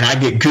 And I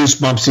get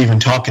goosebumps even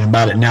talking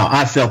about it now.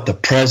 I felt the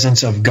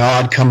presence of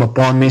God come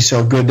upon me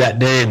so good that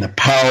day, and the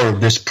power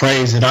of this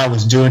praise that I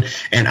was doing.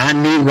 And I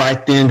knew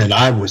right then that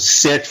I was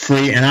set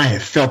free, and I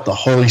had felt the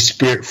Holy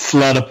Spirit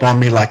flood upon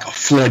me like a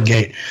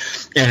floodgate.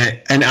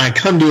 And I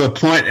come to a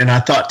point, and I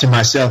thought to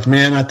myself,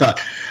 man,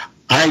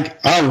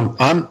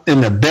 I'm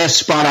in the best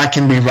spot I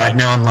can be right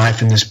now in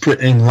life.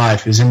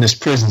 Is in this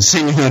prison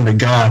singing unto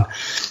God.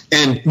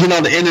 And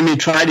the enemy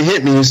tried to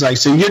hit me. He's like,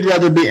 so you'd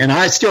rather be, and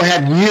I still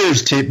had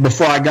years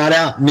before I got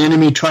out. And the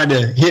enemy tried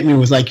to hit me,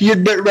 was like,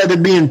 you'd rather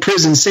be in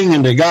prison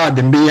singing to God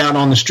than be out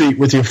on the street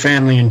with your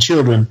family and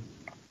children.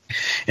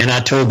 And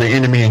I told the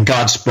enemy, and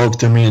God spoke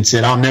to me and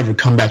said, I'll never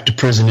come back to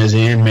prison as an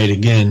inmate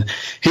again.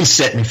 He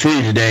set me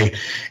free today.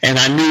 And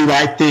I knew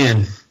right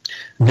then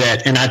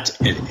that,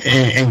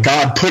 and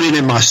God put it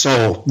in my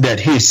soul that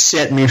he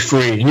set me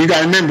free. And you got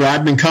to remember,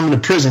 I've been coming to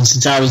prison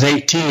since I was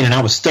 18, and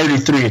I was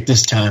 33 at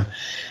this time.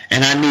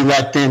 And I knew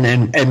right then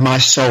in my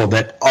soul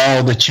that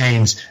all the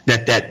chains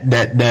that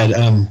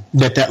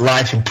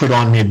life had put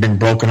on me had been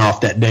broken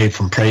off that day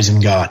from praising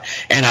God.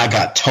 And I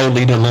got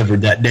totally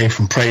delivered that day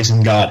from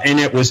praising God. And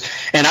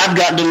I've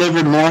got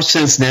delivered more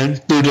since then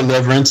through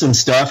deliverance and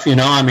stuff.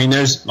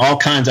 There's all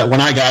kinds of,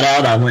 when I got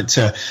out,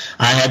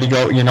 I had to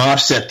go,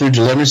 I've sat through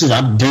deliverances,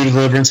 I do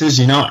deliverances,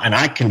 and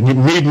I can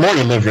need more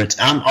deliverance.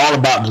 I'm all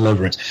about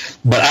deliverance.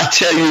 But I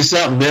tell you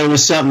something, there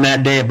was something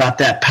that day about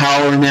that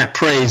power and that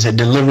praise that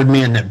delivered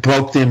me and that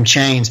broke them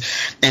chains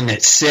and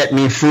that set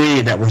me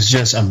free. That was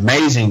just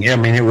amazing.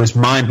 It was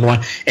mind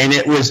blowing. And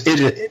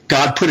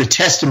God put a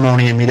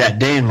testimony in me that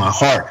day in my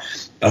heart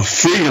of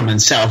freedom and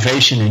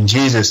salvation in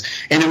Jesus.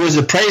 And it was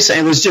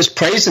just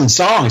praise and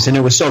songs, and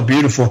it was so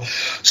beautiful.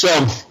 So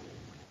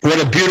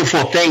what a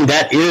beautiful thing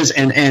that is.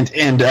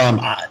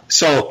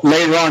 So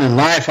later on in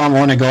life, I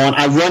want to go on.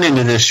 I run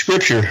into this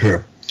scripture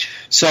here.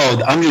 So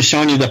I'm just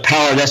showing you the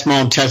power. That's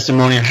my own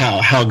testimony of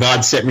how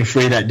God set me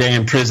free that day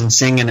in prison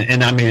singing.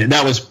 And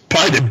that was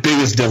probably the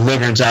biggest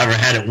deliverance I ever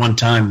had at one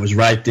time, was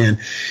right then,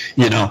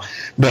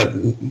 But,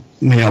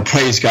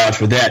 praise God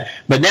for that.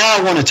 But now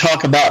I want to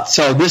talk about,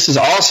 so this is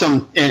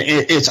awesome, and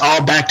it's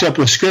all backed up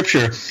with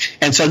Scripture.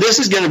 And so this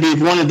is going to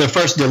be one of the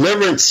first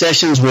deliverance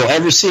sessions we'll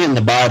ever see in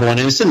the Bible, and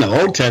it's in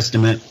the Old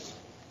Testament.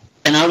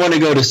 And I want to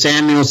go to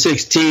Samuel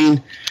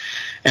 16,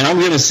 and I'm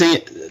going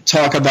to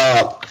talk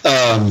about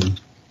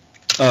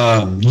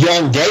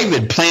young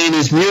David playing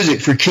his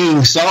music for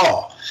King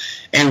Saul,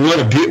 and what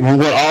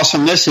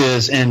awesome this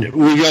is. And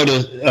we go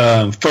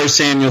to 1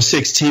 Samuel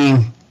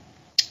 16,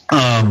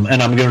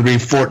 and I'm going to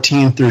read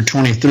 14 through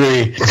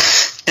 23,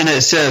 and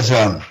it says,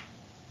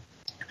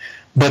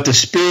 but the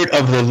Spirit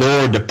of the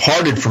Lord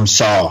departed from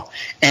Saul,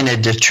 and a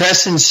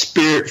distressing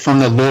spirit from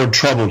the Lord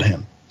troubled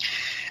him.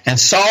 And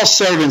Saul's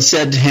servant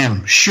said to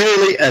him,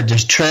 surely a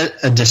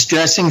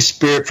distressing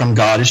spirit from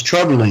God is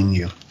troubling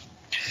you.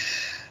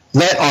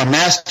 Let our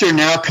master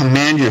now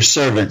command your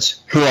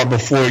servants who are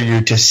before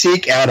you to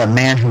seek out a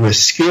man who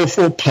is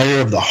skillful player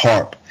of the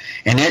harp,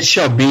 and it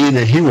shall be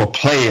that he will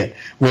play it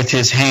with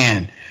his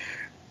hand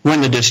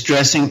when the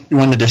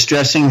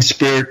distressing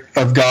spirit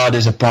of God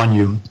is upon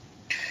you,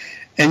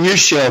 and you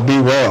shall be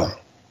well.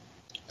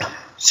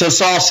 So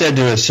Saul said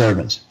to his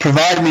servants,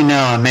 provide me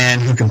now a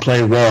man who can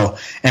play well,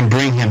 and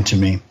bring him to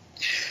me.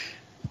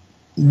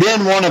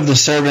 Then one of the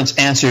servants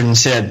answered and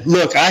said,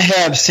 look, I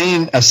have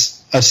seen a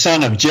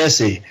son of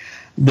Jesse,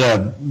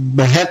 the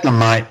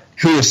Bethlehemite,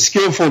 who is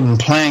skillful in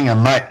playing.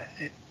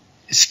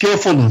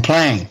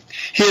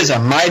 He is a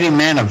mighty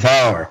man of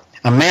valor,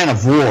 a man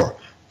of war,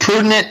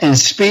 prudent in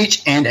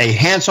speech, and a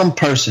handsome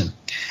person,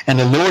 and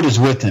the Lord is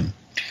with him.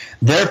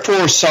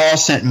 Therefore Saul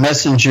sent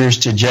messengers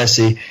to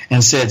Jesse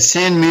and said,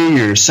 send me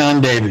your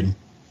son David,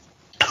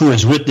 who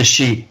is with the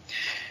sheep.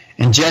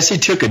 And Jesse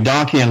took a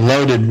donkey and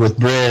loaded with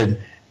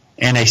bread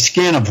and a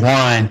skin of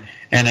wine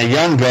and a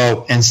young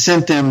goat, and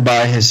sent them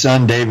by his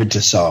son David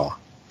to Saul.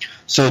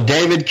 So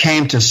David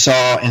came to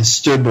Saul and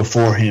stood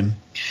before him,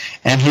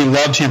 and he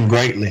loved him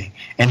greatly,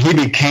 and he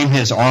became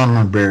his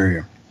armor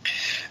bearer.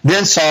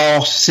 Then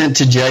Saul sent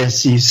to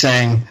Jesse,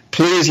 saying,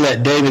 please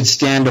let David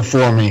stand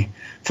before me,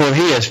 for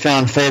he has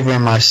found favor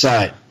in my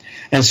sight.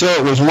 And so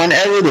it was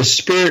whenever the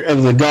Spirit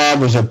of the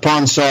God was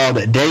upon Saul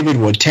that David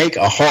would take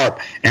a harp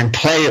and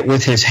play it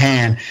with his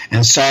hand,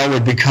 and Saul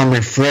would become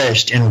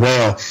refreshed and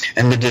well,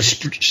 and the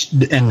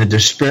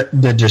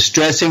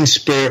distressing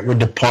spirit would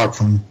depart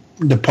from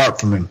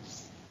him.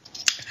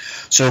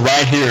 So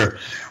right here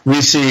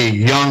we see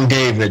young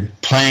David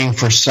playing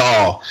for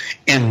Saul,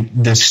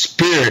 and the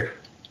spirit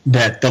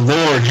that the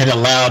Lord had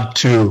allowed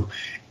to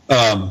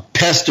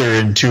pester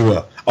and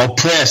to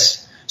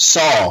oppress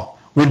Saul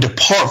would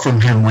depart from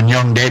him when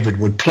young David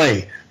would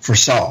play for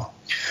Saul.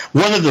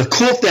 One of the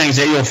cool things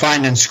that you'll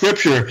find in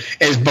Scripture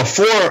is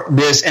before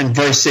this, in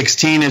verse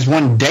 16, is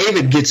when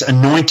David gets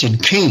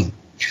anointed king.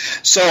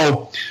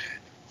 So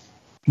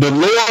the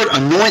Lord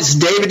anoints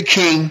David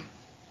king,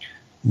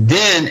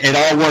 then it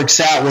all works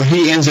out where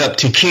he ends up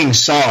to King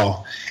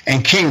Saul,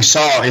 and King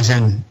Saul is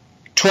in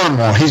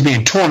turmoil. He's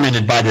being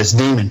tormented by this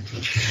demon.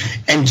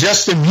 And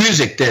just the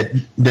music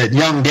that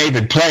young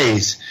David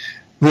plays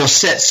will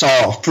set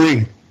Saul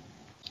free.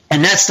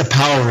 And that's the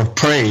power of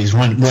praise.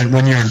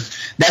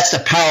 That's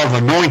the power of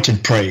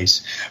anointed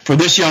praise. For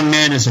this young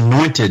man is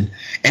anointed,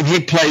 and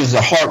he plays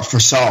the harp for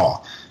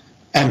Saul,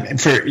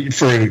 and for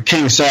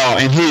King Saul,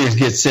 and he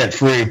gets set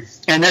free.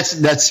 And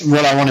that's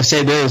what I want to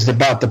say there is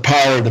about the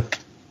power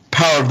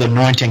power of the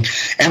anointing.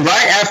 And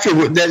right after,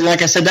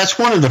 like I said, that's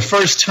one of the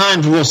first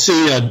times we'll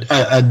see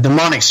a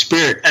demonic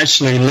spirit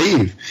actually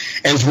leave,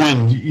 is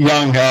when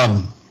young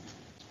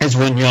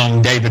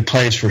David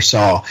plays for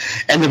Saul.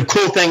 And the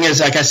cool thing is,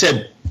 like I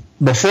said,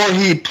 before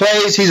he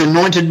plays, he's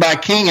anointed by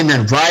king, and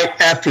then right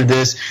after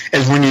this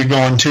is when you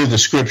go into the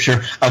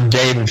scripture of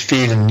David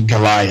feeding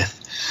Goliath.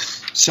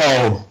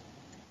 So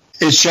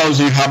it shows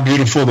you how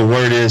beautiful the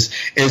word is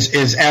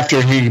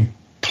after he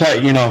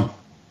play,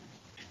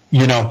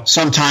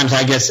 sometimes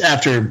I guess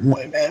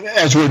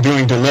as we're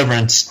doing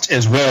deliverance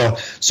as well,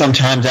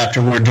 sometimes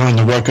after we're doing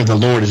the work of the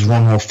Lord is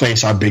when we'll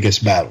face our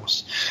biggest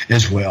battles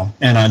as well.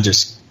 And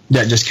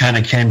that just kind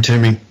of came to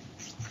me.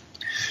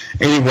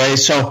 Anyway,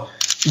 so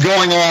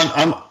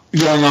I'm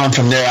going on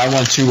from there. I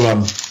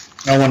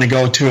want to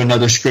go to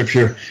another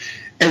scripture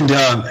and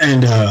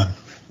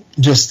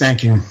just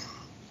thank you.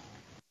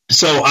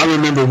 So I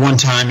remember one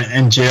time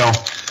in jail,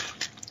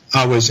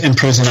 I was in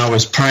prison, I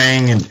was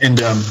praying,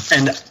 and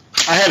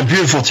I had a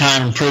beautiful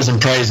time in prison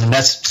praising.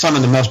 That's some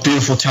of the most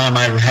beautiful time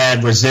I ever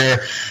had, was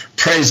there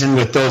praising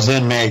with those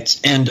inmates.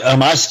 And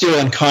I'm still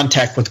in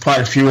contact with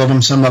quite a few of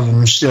them. Some of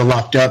them are still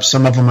locked up.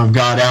 Some of them have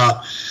got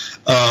out.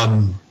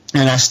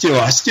 And I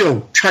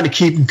still try to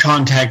keep in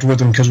contact with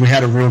them because we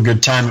had a real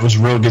good time. It was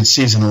a real good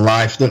season of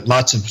life.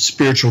 Lots of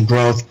spiritual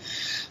growth,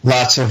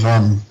 lots of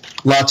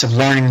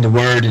learning the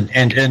word,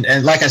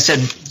 and like I said,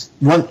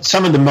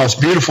 some of the most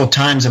beautiful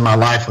times in my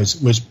life was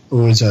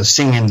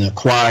singing the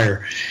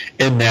choir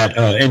in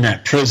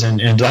that prison.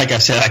 And like I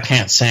said, I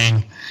can't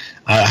sing.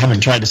 I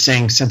haven't tried to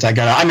sing since I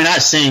got out. I mean, I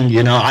sing,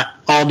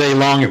 all day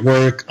long at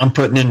work. I'm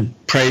putting in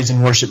praise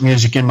and worship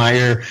music in my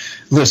ear,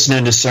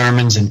 listening to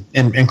sermons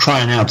and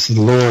crying out to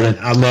the Lord. And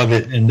I love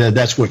it. And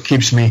that's what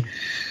keeps me.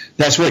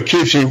 That's what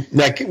keeps me.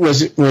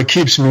 What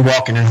keeps me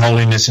walking in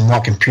holiness and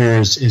walking pure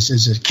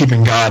is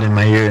keeping God in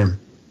my ear.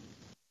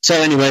 So,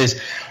 anyways,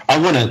 I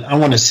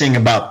want to sing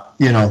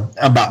about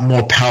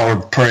more power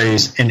of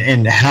praise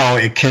and how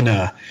it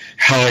can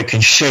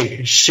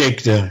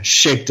shake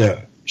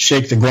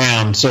the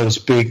ground, so to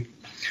speak.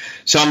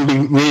 So I'm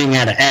going to be reading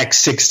out of Acts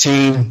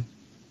 16,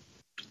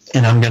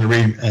 and I'm going to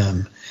read.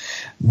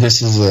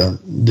 This is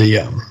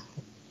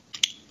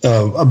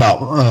about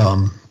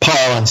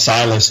Paul and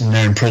Silas and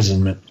their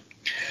imprisonment.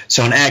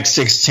 So in Acts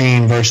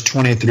 16, verse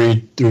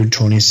 23 through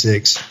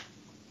 26,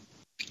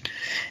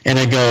 and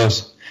it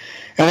goes,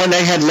 "And when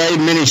they had laid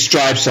many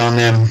stripes on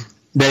them,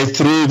 they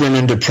threw them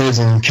into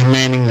prison,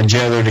 commanding the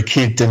jailer to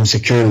keep them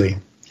securely.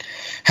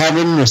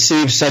 Having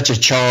received such a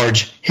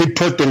charge, he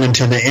put them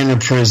into the inner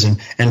prison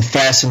and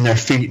fastened their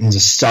feet into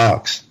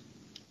stocks.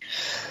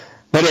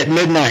 But at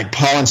midnight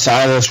Paul and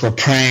Silas were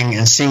praying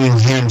and singing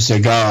hymns to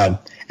God,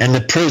 and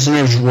the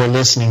prisoners were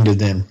listening to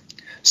them.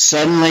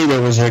 Suddenly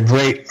there was a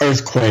great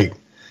earthquake,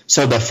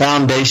 so the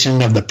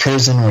foundation of the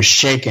prison was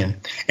shaken,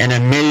 and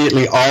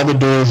immediately all the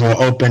doors were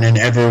open and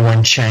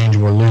everyone's chains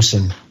were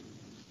loosened."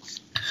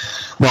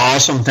 The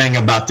awesome thing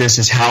about this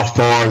is how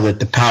far that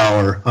the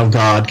power of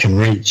God can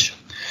reach.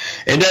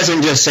 It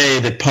doesn't just say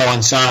that Paul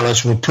and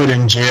Silas were put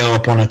in jail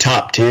up on a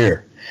top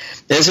tier.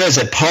 It says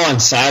that Paul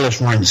and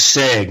Silas were in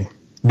SEG.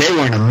 They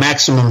were in a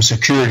maximum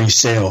security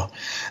cell.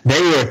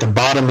 They were at the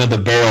bottom of the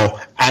barrel.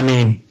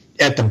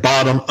 At the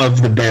bottom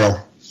of the barrel.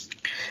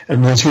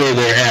 And that's where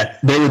they're at.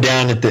 They were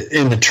down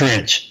in the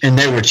trench, and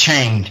they were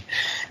chained,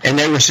 and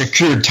they were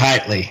secured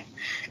tightly,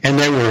 and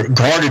they were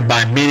guarded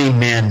by many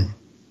men.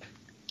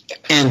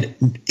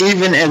 And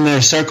even in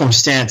their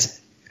circumstance,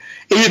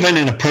 even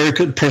in a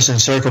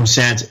person's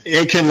circumstance,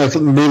 it can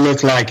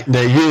look like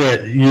that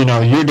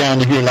you're down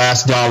to your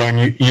last dollar,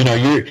 and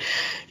you're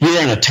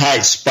in a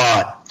tight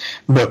spot.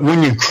 But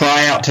when you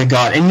cry out to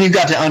God, and you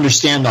got to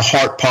understand the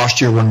heart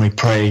posture when we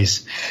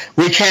praise,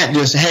 we can't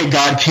just, "Hey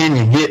God, can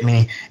you get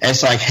me?"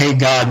 It's like, "Hey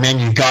God, man,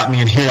 you got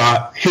me, and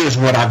here's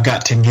what I've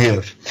got to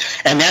give."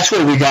 And that's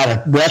where we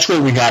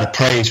gotta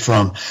praise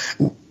from.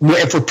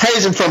 If we're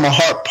praising from a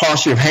heart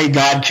posture of, "Hey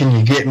God, can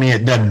you get me?"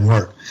 it doesn't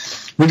work.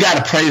 We got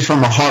to praise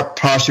from a heart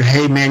posture.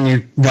 "Hey,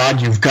 man,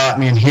 God, you've got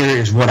me, and here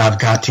is what I've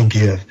got to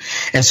give."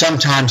 And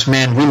sometimes,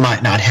 man, we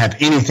might not have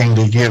anything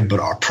to give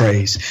but our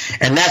praise.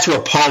 And that's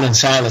what Paul and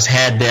Silas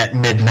had that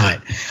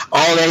midnight.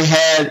 All they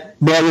had,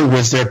 brother,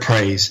 was their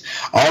praise.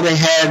 All they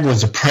had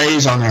was a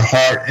praise on their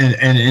heart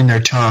and in their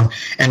tongue,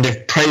 and to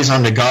praise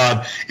unto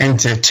God and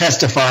to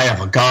testify of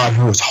a God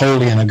who is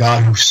holy and a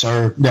God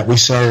that we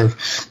serve.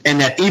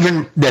 And that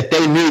even that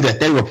they knew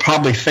that they were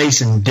probably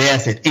facing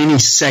death at any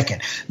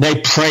second. They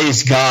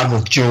praised God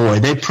with joy.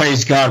 They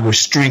praised God with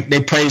strength.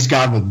 They praised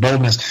God with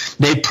boldness.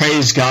 They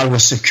praised God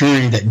with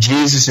security that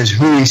Jesus is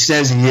who he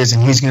says he is,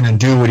 and he's going to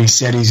do what he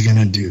said he's going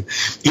to do.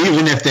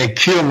 Even if they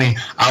kill me,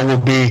 I will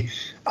be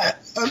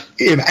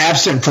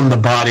absent from the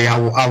body.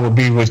 I will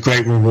be with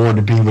great reward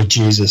to be with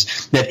Jesus.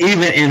 That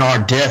even in our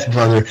death,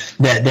 brother,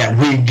 that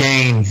we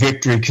gain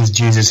victory because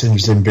Jesus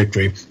is in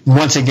victory.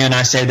 Once again,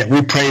 I say that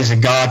we praise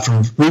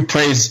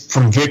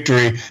from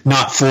victory,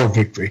 not for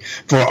victory.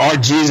 For our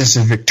Jesus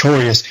is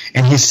victorious,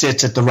 and he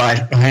sits at the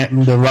right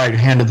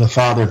hand of the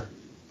Father,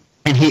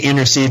 And he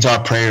intercedes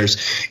our prayers,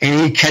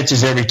 and he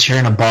catches every tear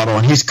in a bottle,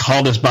 and he's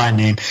called us by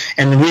name.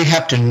 And we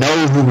have to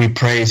know who we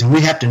praise, and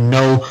we have to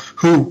know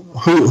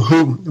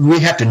we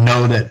have to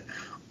know that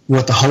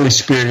what the Holy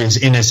Spirit is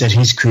in us, that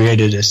he's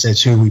created us,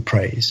 that's who we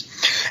praise.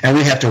 And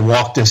we have to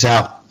walk this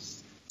out.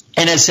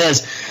 And it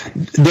says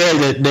there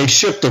that they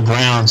shook the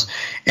grounds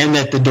and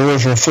that the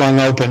doors were flung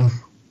open.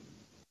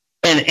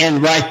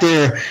 And right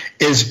there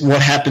is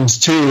what happens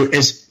too,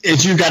 is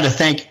you got to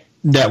think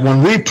that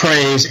when we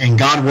praise and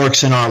God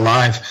works in our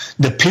life,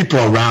 the people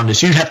around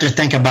us, you have to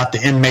think about the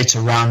inmates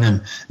around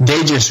them.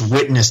 They just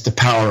witness the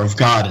power of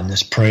God in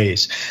this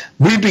praise.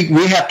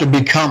 We have to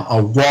become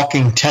a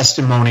walking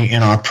testimony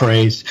in our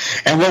praise.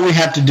 And what we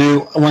have to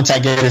do, once I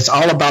get it, it's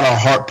all about our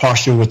heart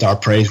posture with our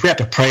praise. We have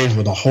to praise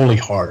with a holy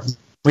heart.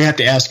 We have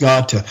to ask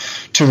God to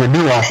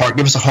renew our heart,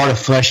 give us a heart of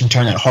flesh and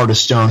turn that heart of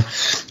stone.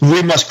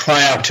 We must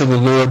cry out to the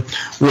Lord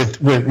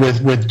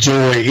with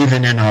joy,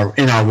 even in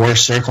our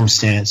worst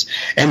circumstance,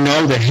 and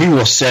know that he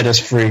will set us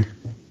free.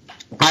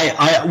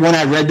 When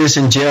I read this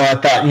in jail, I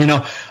thought,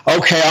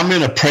 okay, I'm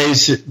going to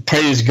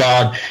praise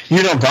God.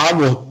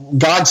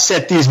 God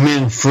set these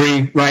men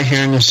free right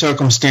here in the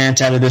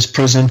circumstance out of this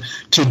prison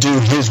to do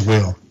his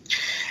will.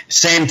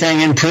 Same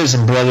thing in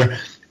prison, brother.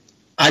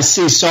 I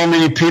see so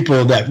many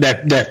people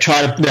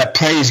that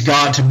praise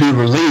God to be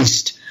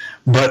released,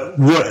 but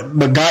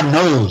God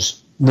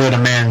knows what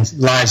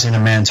lies in a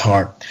man's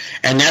heart,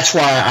 and that's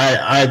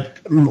why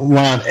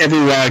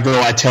everywhere I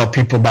go, I tell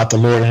people about the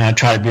Lord, and I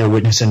try to be a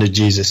witness unto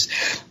Jesus.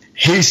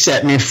 He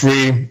set me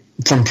free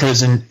from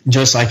prison,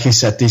 just like he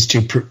set these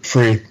two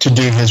free to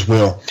do his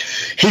will.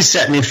 He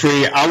set me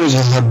free. I was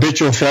a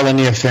habitual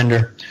felony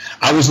offender.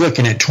 I was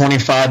looking at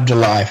 25 to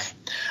life.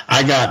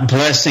 I got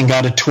blessed and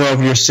got a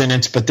 12-year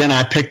sentence, but then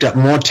I picked up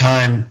more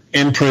time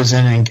in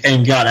prison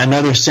and got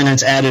another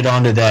sentence added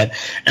onto that.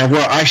 And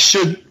where I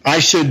should,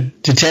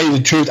 to tell you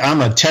the truth, I'm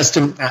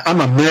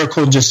a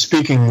miracle just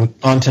speaking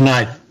on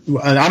tonight.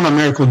 I'm a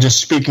miracle just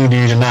speaking to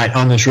you tonight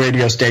on this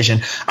radio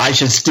station. I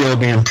should still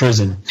be in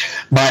prison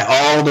by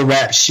all the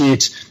rap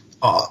sheets,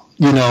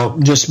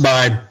 just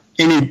by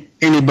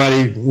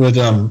anybody with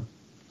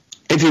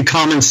if you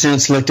common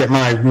sense looked at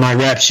my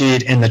rap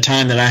sheet and the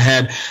time that I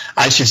had,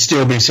 I should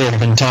still be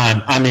serving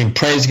time. I mean,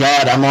 praise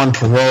God, I'm on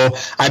parole.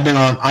 I've been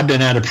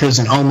out of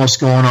prison almost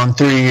going on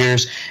 3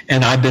 years,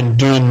 and I've been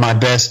doing my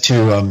best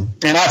to, and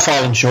I've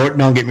fallen short,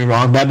 don't get me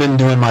wrong, but I've been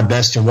doing my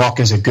best to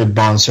walk as a good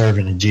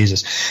bondservant of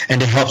Jesus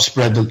and to help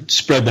spread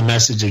the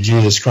message of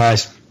Jesus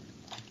Christ.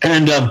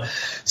 And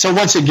so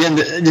once again,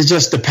 it's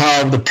just the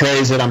power of the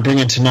praise that I'm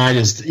bringing tonight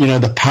is,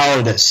 the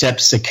power that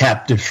sets the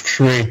captive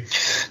free.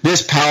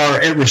 This power,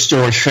 it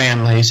restores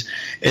families.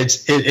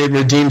 It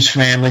redeems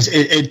families.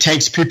 It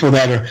takes people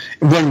that are,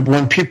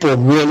 when people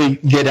really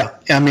get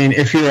out, I mean,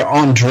 if you're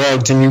on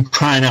drugs and you're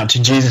crying out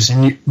to Jesus,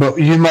 there's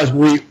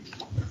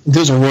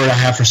a word I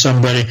have for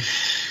somebody,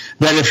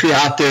 that if you're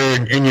out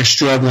there and you're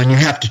struggling, you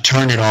have to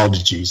turn it all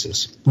to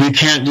Jesus. You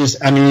can't just,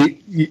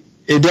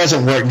 it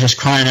doesn't work just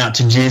crying out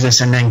to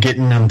Jesus and then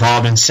getting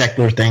involved in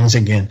secular things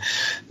again.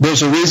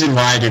 There's a reason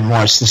why I didn't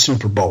watch the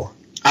Super Bowl.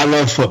 I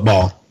love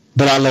football,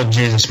 but I love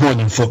Jesus more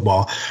than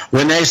football.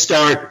 When they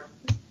start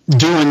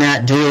doing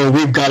that deal,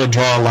 we've got to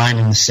draw a line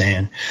in the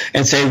sand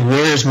and say,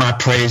 where's my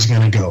praise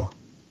going to go?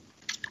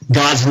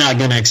 God's not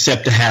going to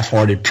accept a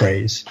half-hearted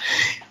praise.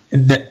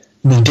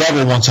 The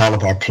devil wants all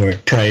of our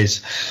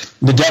praise.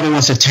 The devil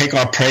wants to take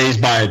our praise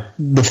by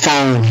the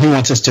phone. He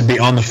wants us to be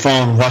on the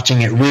phone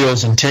watching it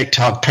reels and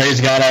TikTok. Praise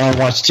God, I don't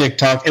watch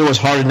TikTok. It was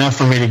hard enough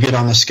for me to get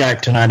on the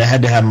Skype tonight. I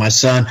had to have my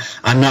son.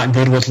 I'm not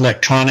good with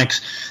electronics.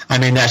 I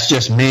mean, that's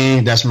just me.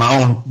 That's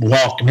my own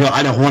walk.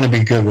 I don't want to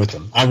be good with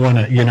them. I want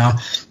to,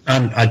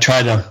 I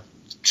try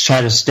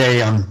to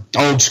stay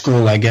old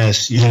school, I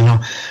guess,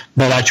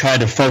 but I try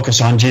to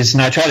focus on Jesus,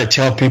 and I try to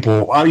tell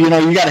people, you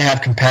got to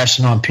have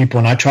compassion on people,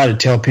 and I try to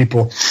tell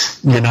people,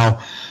 to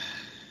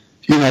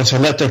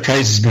let their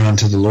praises be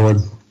unto the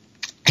Lord,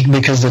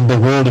 because the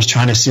world is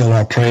trying to steal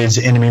our praise.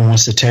 The enemy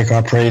wants to take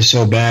our praise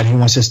so bad. He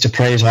wants us to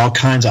praise all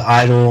kinds of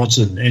idols,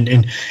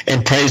 and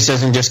praise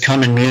doesn't just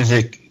come in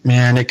music,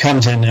 man. It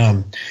comes in,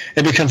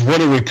 it becomes,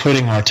 what are we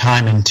putting our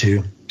time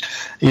into?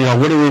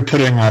 What are we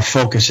putting our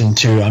focus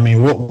into? I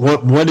mean,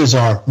 what is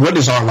our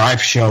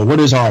life show? What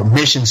is our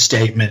mission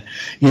statement?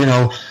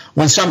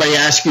 When somebody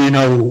asks you,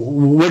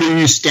 what do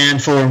you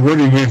stand for and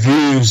what are your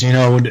views?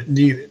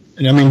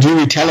 Do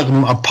we tell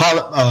them a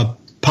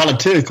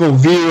political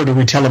view or do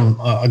we tell them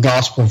a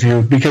gospel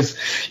view? Because,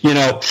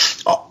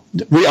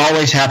 we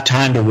always have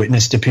time to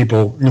witness to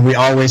people, and we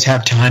always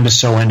have time to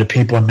sow into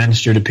people and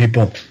minister to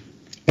people.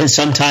 And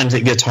sometimes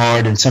it gets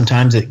hard, and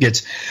sometimes it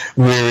gets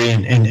weary,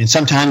 and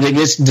sometimes it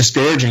gets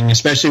discouraging,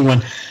 especially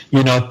when,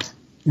 you've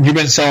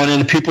been sowing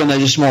into people and they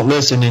just won't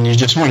listen and you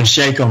just want to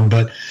shake them.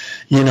 But,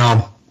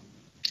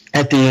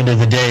 at the end of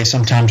the day,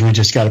 sometimes we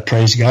just got to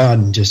praise God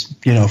and just,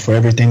 for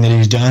everything that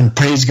he's done.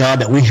 Praise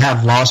God that we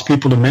have lost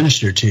people to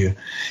minister to.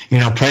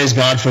 Praise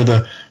God for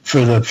the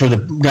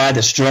guy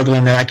that's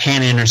struggling that I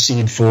can't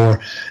intercede for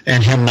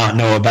and him not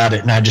know about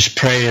it. And I just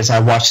pray as I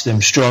watch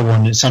them struggle.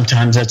 And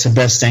sometimes that's the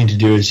best thing to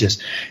do is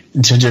just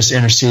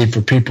intercede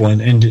for people.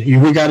 And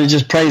we got to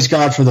just praise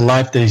God for the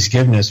life that he's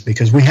given us,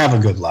 because we have a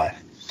good life.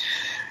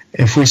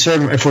 If we're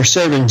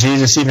serving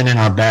Jesus, even in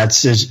our bad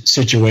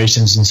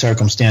situations and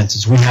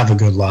circumstances, we have a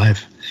good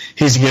life.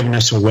 He's given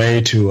us a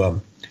way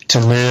to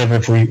live.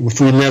 If we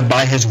live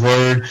by his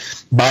word,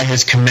 by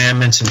his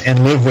commandments,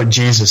 and live what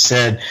Jesus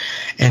said,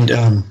 and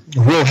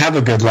we'll have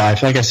a good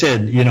life. Like I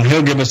said,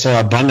 he'll give us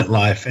an abundant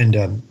life.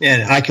 And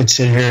I could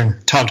sit here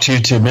and talk to you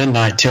till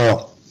midnight,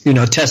 tell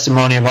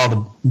testimony of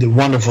all the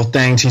wonderful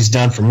things he's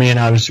done for me, and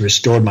how he's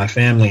restored my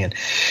family, and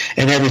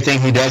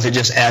everything he does. It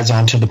just adds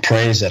on to the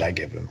praise that I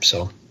give him.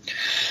 So.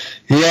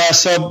 Yeah,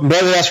 so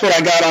brother, that's what I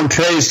got on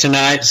praise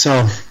tonight.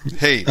 So,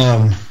 hey,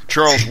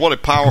 Charles, what a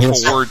powerful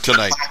word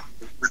tonight!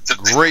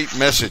 Great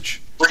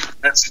message.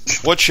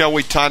 What shall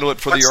we title it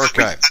for the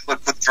archive?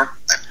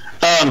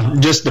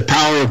 Just the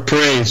power of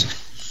praise.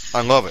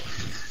 I love it.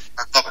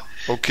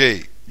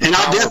 Okay. And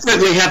I'll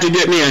definitely have to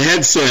get me a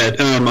headset.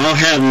 I'll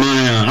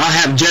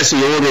have Jesse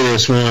order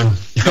this one.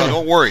 No,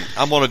 don't worry.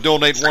 I'm going to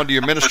donate one to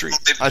your ministry.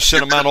 I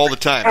send them out all the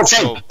time. Okay.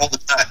 So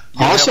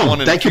awesome.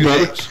 Thank you,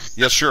 brother. Days.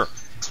 Yes, sir.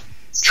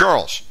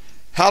 Charles,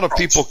 how do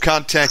people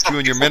contact you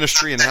in your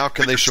ministry, and how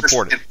can they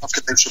support it?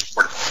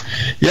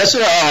 Yes,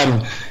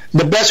 sir.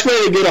 The best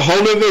way to get a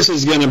hold of us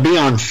is going to be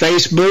on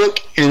Facebook,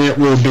 and it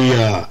will be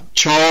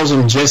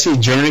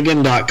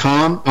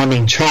CharlesandJesseJernigan.com. I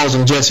mean, Charles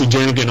and Jesse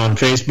Jernigan on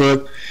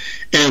Facebook.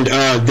 And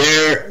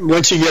there,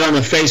 once you get on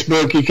the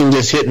Facebook, you can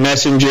just hit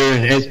Messenger,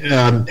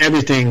 and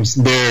everything's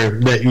there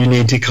that you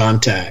need to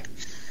contact.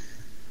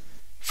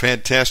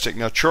 Fantastic.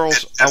 Now,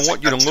 Charles, I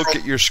want you to look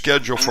at your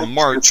schedule for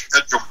March.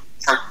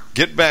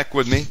 Get back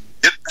with me,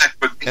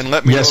 and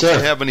let me know if you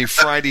have any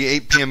Friday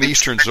 8 p.m.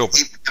 Easterns open.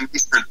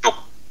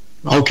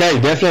 Okay,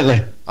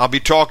 definitely. I'll be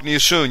talking to you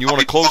soon. You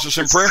want to close us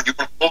in prayer?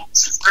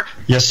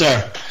 Yes,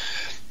 sir.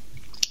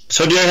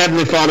 So, dear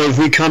Heavenly Father, as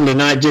we come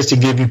tonight just to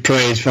give you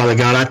praise, Father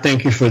God, I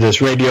thank you for this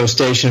radio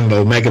station of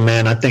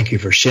Omegaman. I thank you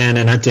for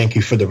Shannon. I thank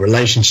you for the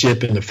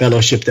relationship and the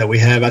fellowship that we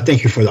have. I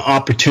thank you for the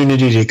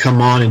opportunity to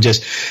come on and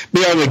just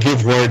be able to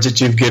give words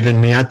that you've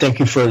given me. I thank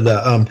you for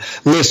the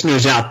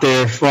listeners out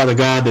there, Father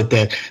God,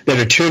 that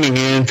are tuning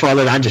in.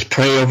 Father, I just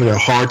pray over their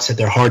hearts, that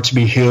their hearts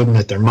be healed and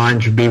that their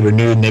minds would be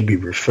renewed and they be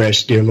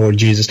refreshed, dear Lord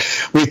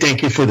Jesus. We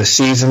thank you for the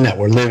season that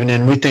we're living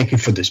in. We thank you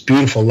for this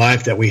beautiful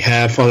life that we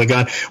have, Father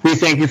God. We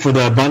thank you for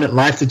the abundant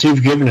life that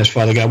you've given us,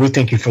 Father God. We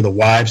thank you for the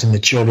wives and the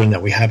children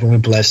that we have, and we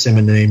bless them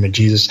in the name of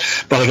Jesus.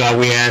 Father God,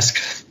 we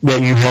ask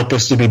that you help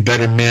us to be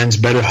better men,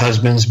 better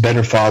husbands,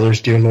 better fathers,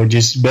 dear Lord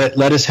Jesus.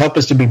 Let us help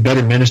us to be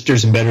better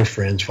ministers and better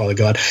friends, Father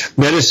God.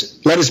 Let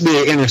us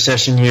be an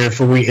intercession year,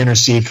 for we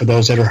intercede for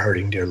those that are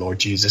hurting, dear Lord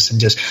Jesus. And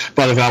just,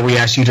 Father God, we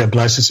ask you to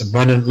bless us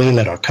abundantly.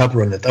 Let our cup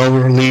runneth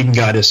over, lead and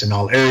guide us in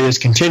all areas.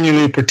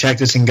 Continually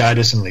protect us and guide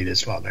us and lead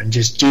us, Father. In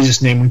just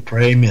Jesus' name we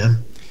pray,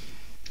 amen.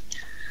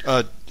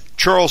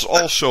 Charles,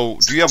 also,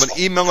 do you have an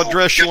email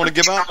address you want to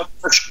give out?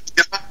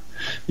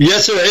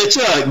 Yes, sir. It's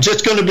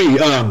just going to be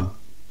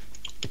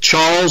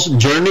Charles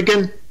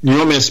Jernigan. You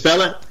want me to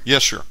spell it?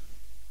 Yes, sir.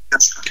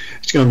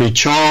 It's going to be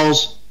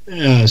Charles,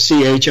 Charles,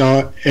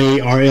 Jernigan,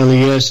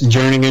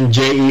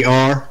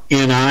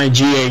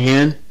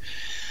 Jernigan,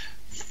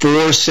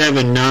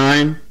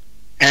 479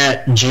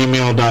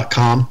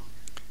 @gmail.com.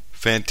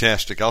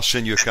 Fantastic. I'll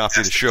send you a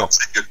copy of the show.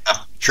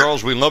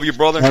 Charles, we love you,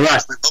 brother. All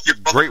right.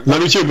 Great work.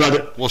 Love you too,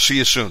 brother. We'll see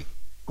you soon.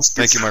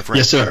 Thank you, my friend.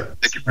 Yes, sir.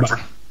 Thank you, my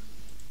friend.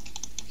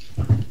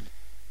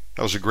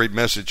 That was a great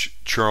message,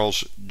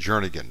 Charles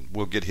Jernigan.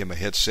 We'll get him a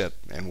headset,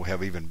 and we'll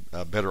have even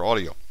better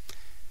audio.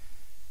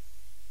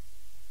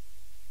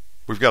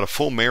 We've got a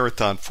full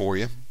marathon for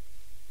you,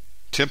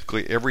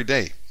 typically every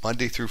day,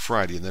 Monday through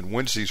Friday, and then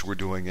Wednesdays we're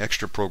doing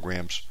extra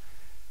programs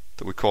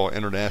that we call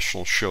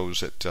international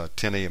shows at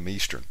 10 a.m.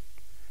 Eastern.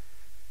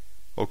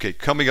 Okay,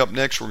 coming up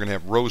next, we're going to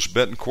have Rose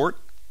Betancourt,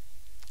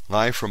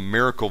 live from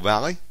Miracle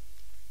Valley.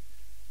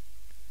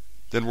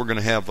 Then we're going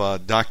to have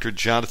Dr.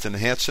 Jonathan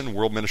Hansen,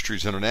 World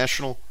Ministries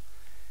International.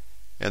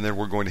 And then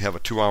we're going to have a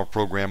 2-hour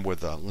program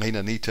with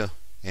Lena Nita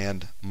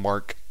and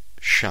Mark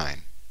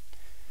Shine.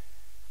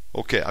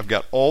 Okay, I've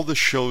got all the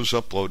shows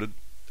uploaded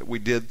that we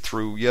did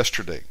through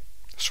yesterday.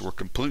 So we're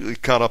completely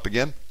caught up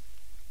again.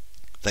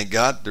 Thank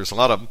God, there's a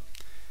lot of them.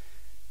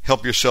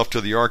 Help yourself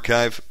to the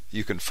archive.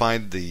 You can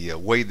find the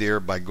way there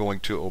by going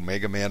to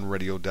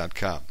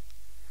OmegamanRadio.com.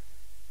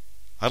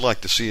 I'd like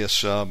to see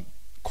us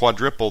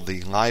quadruple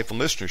the live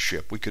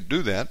listenership. We could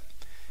do that.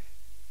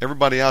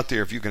 Everybody out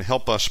there, if you can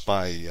help us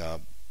by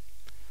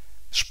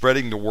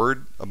spreading the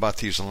word about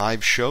these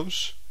live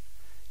shows,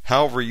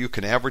 however you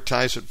can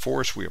advertise it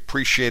for us, we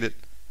appreciate it.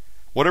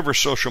 Whatever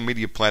social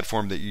media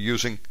platform that you're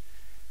using,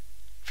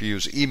 if you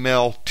use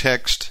email,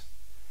 text,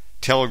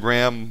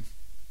 Telegram.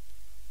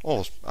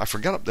 Oh, I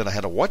forgot that I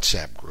had a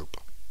WhatsApp group.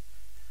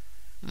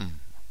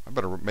 I I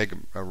better make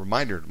a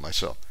reminder to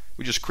myself.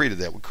 We just created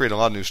that. We created a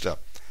lot of new stuff.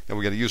 Now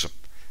we got to use them.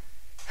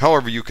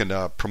 However you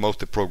can promote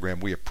the program,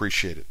 we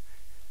appreciate it.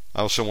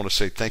 I also want to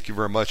say thank you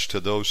very much to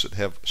those that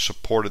have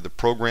supported the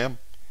program.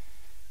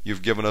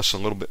 You've given us a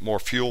little bit more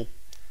fuel.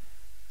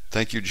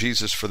 Thank you,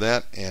 Jesus, for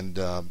that. And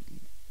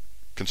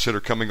consider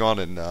coming on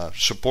and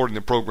supporting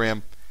the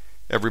program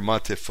every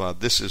month if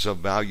this is of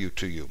value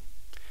to you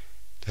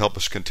to help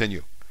us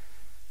continue.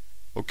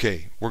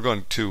 Okay, we're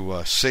going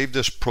to save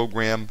this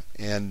program,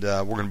 and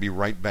we're going to be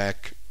right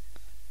back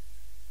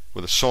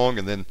with a song,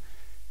 and then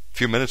a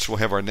few minutes we'll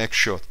have our next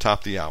show at the top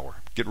of the hour.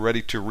 Get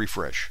ready to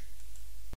refresh.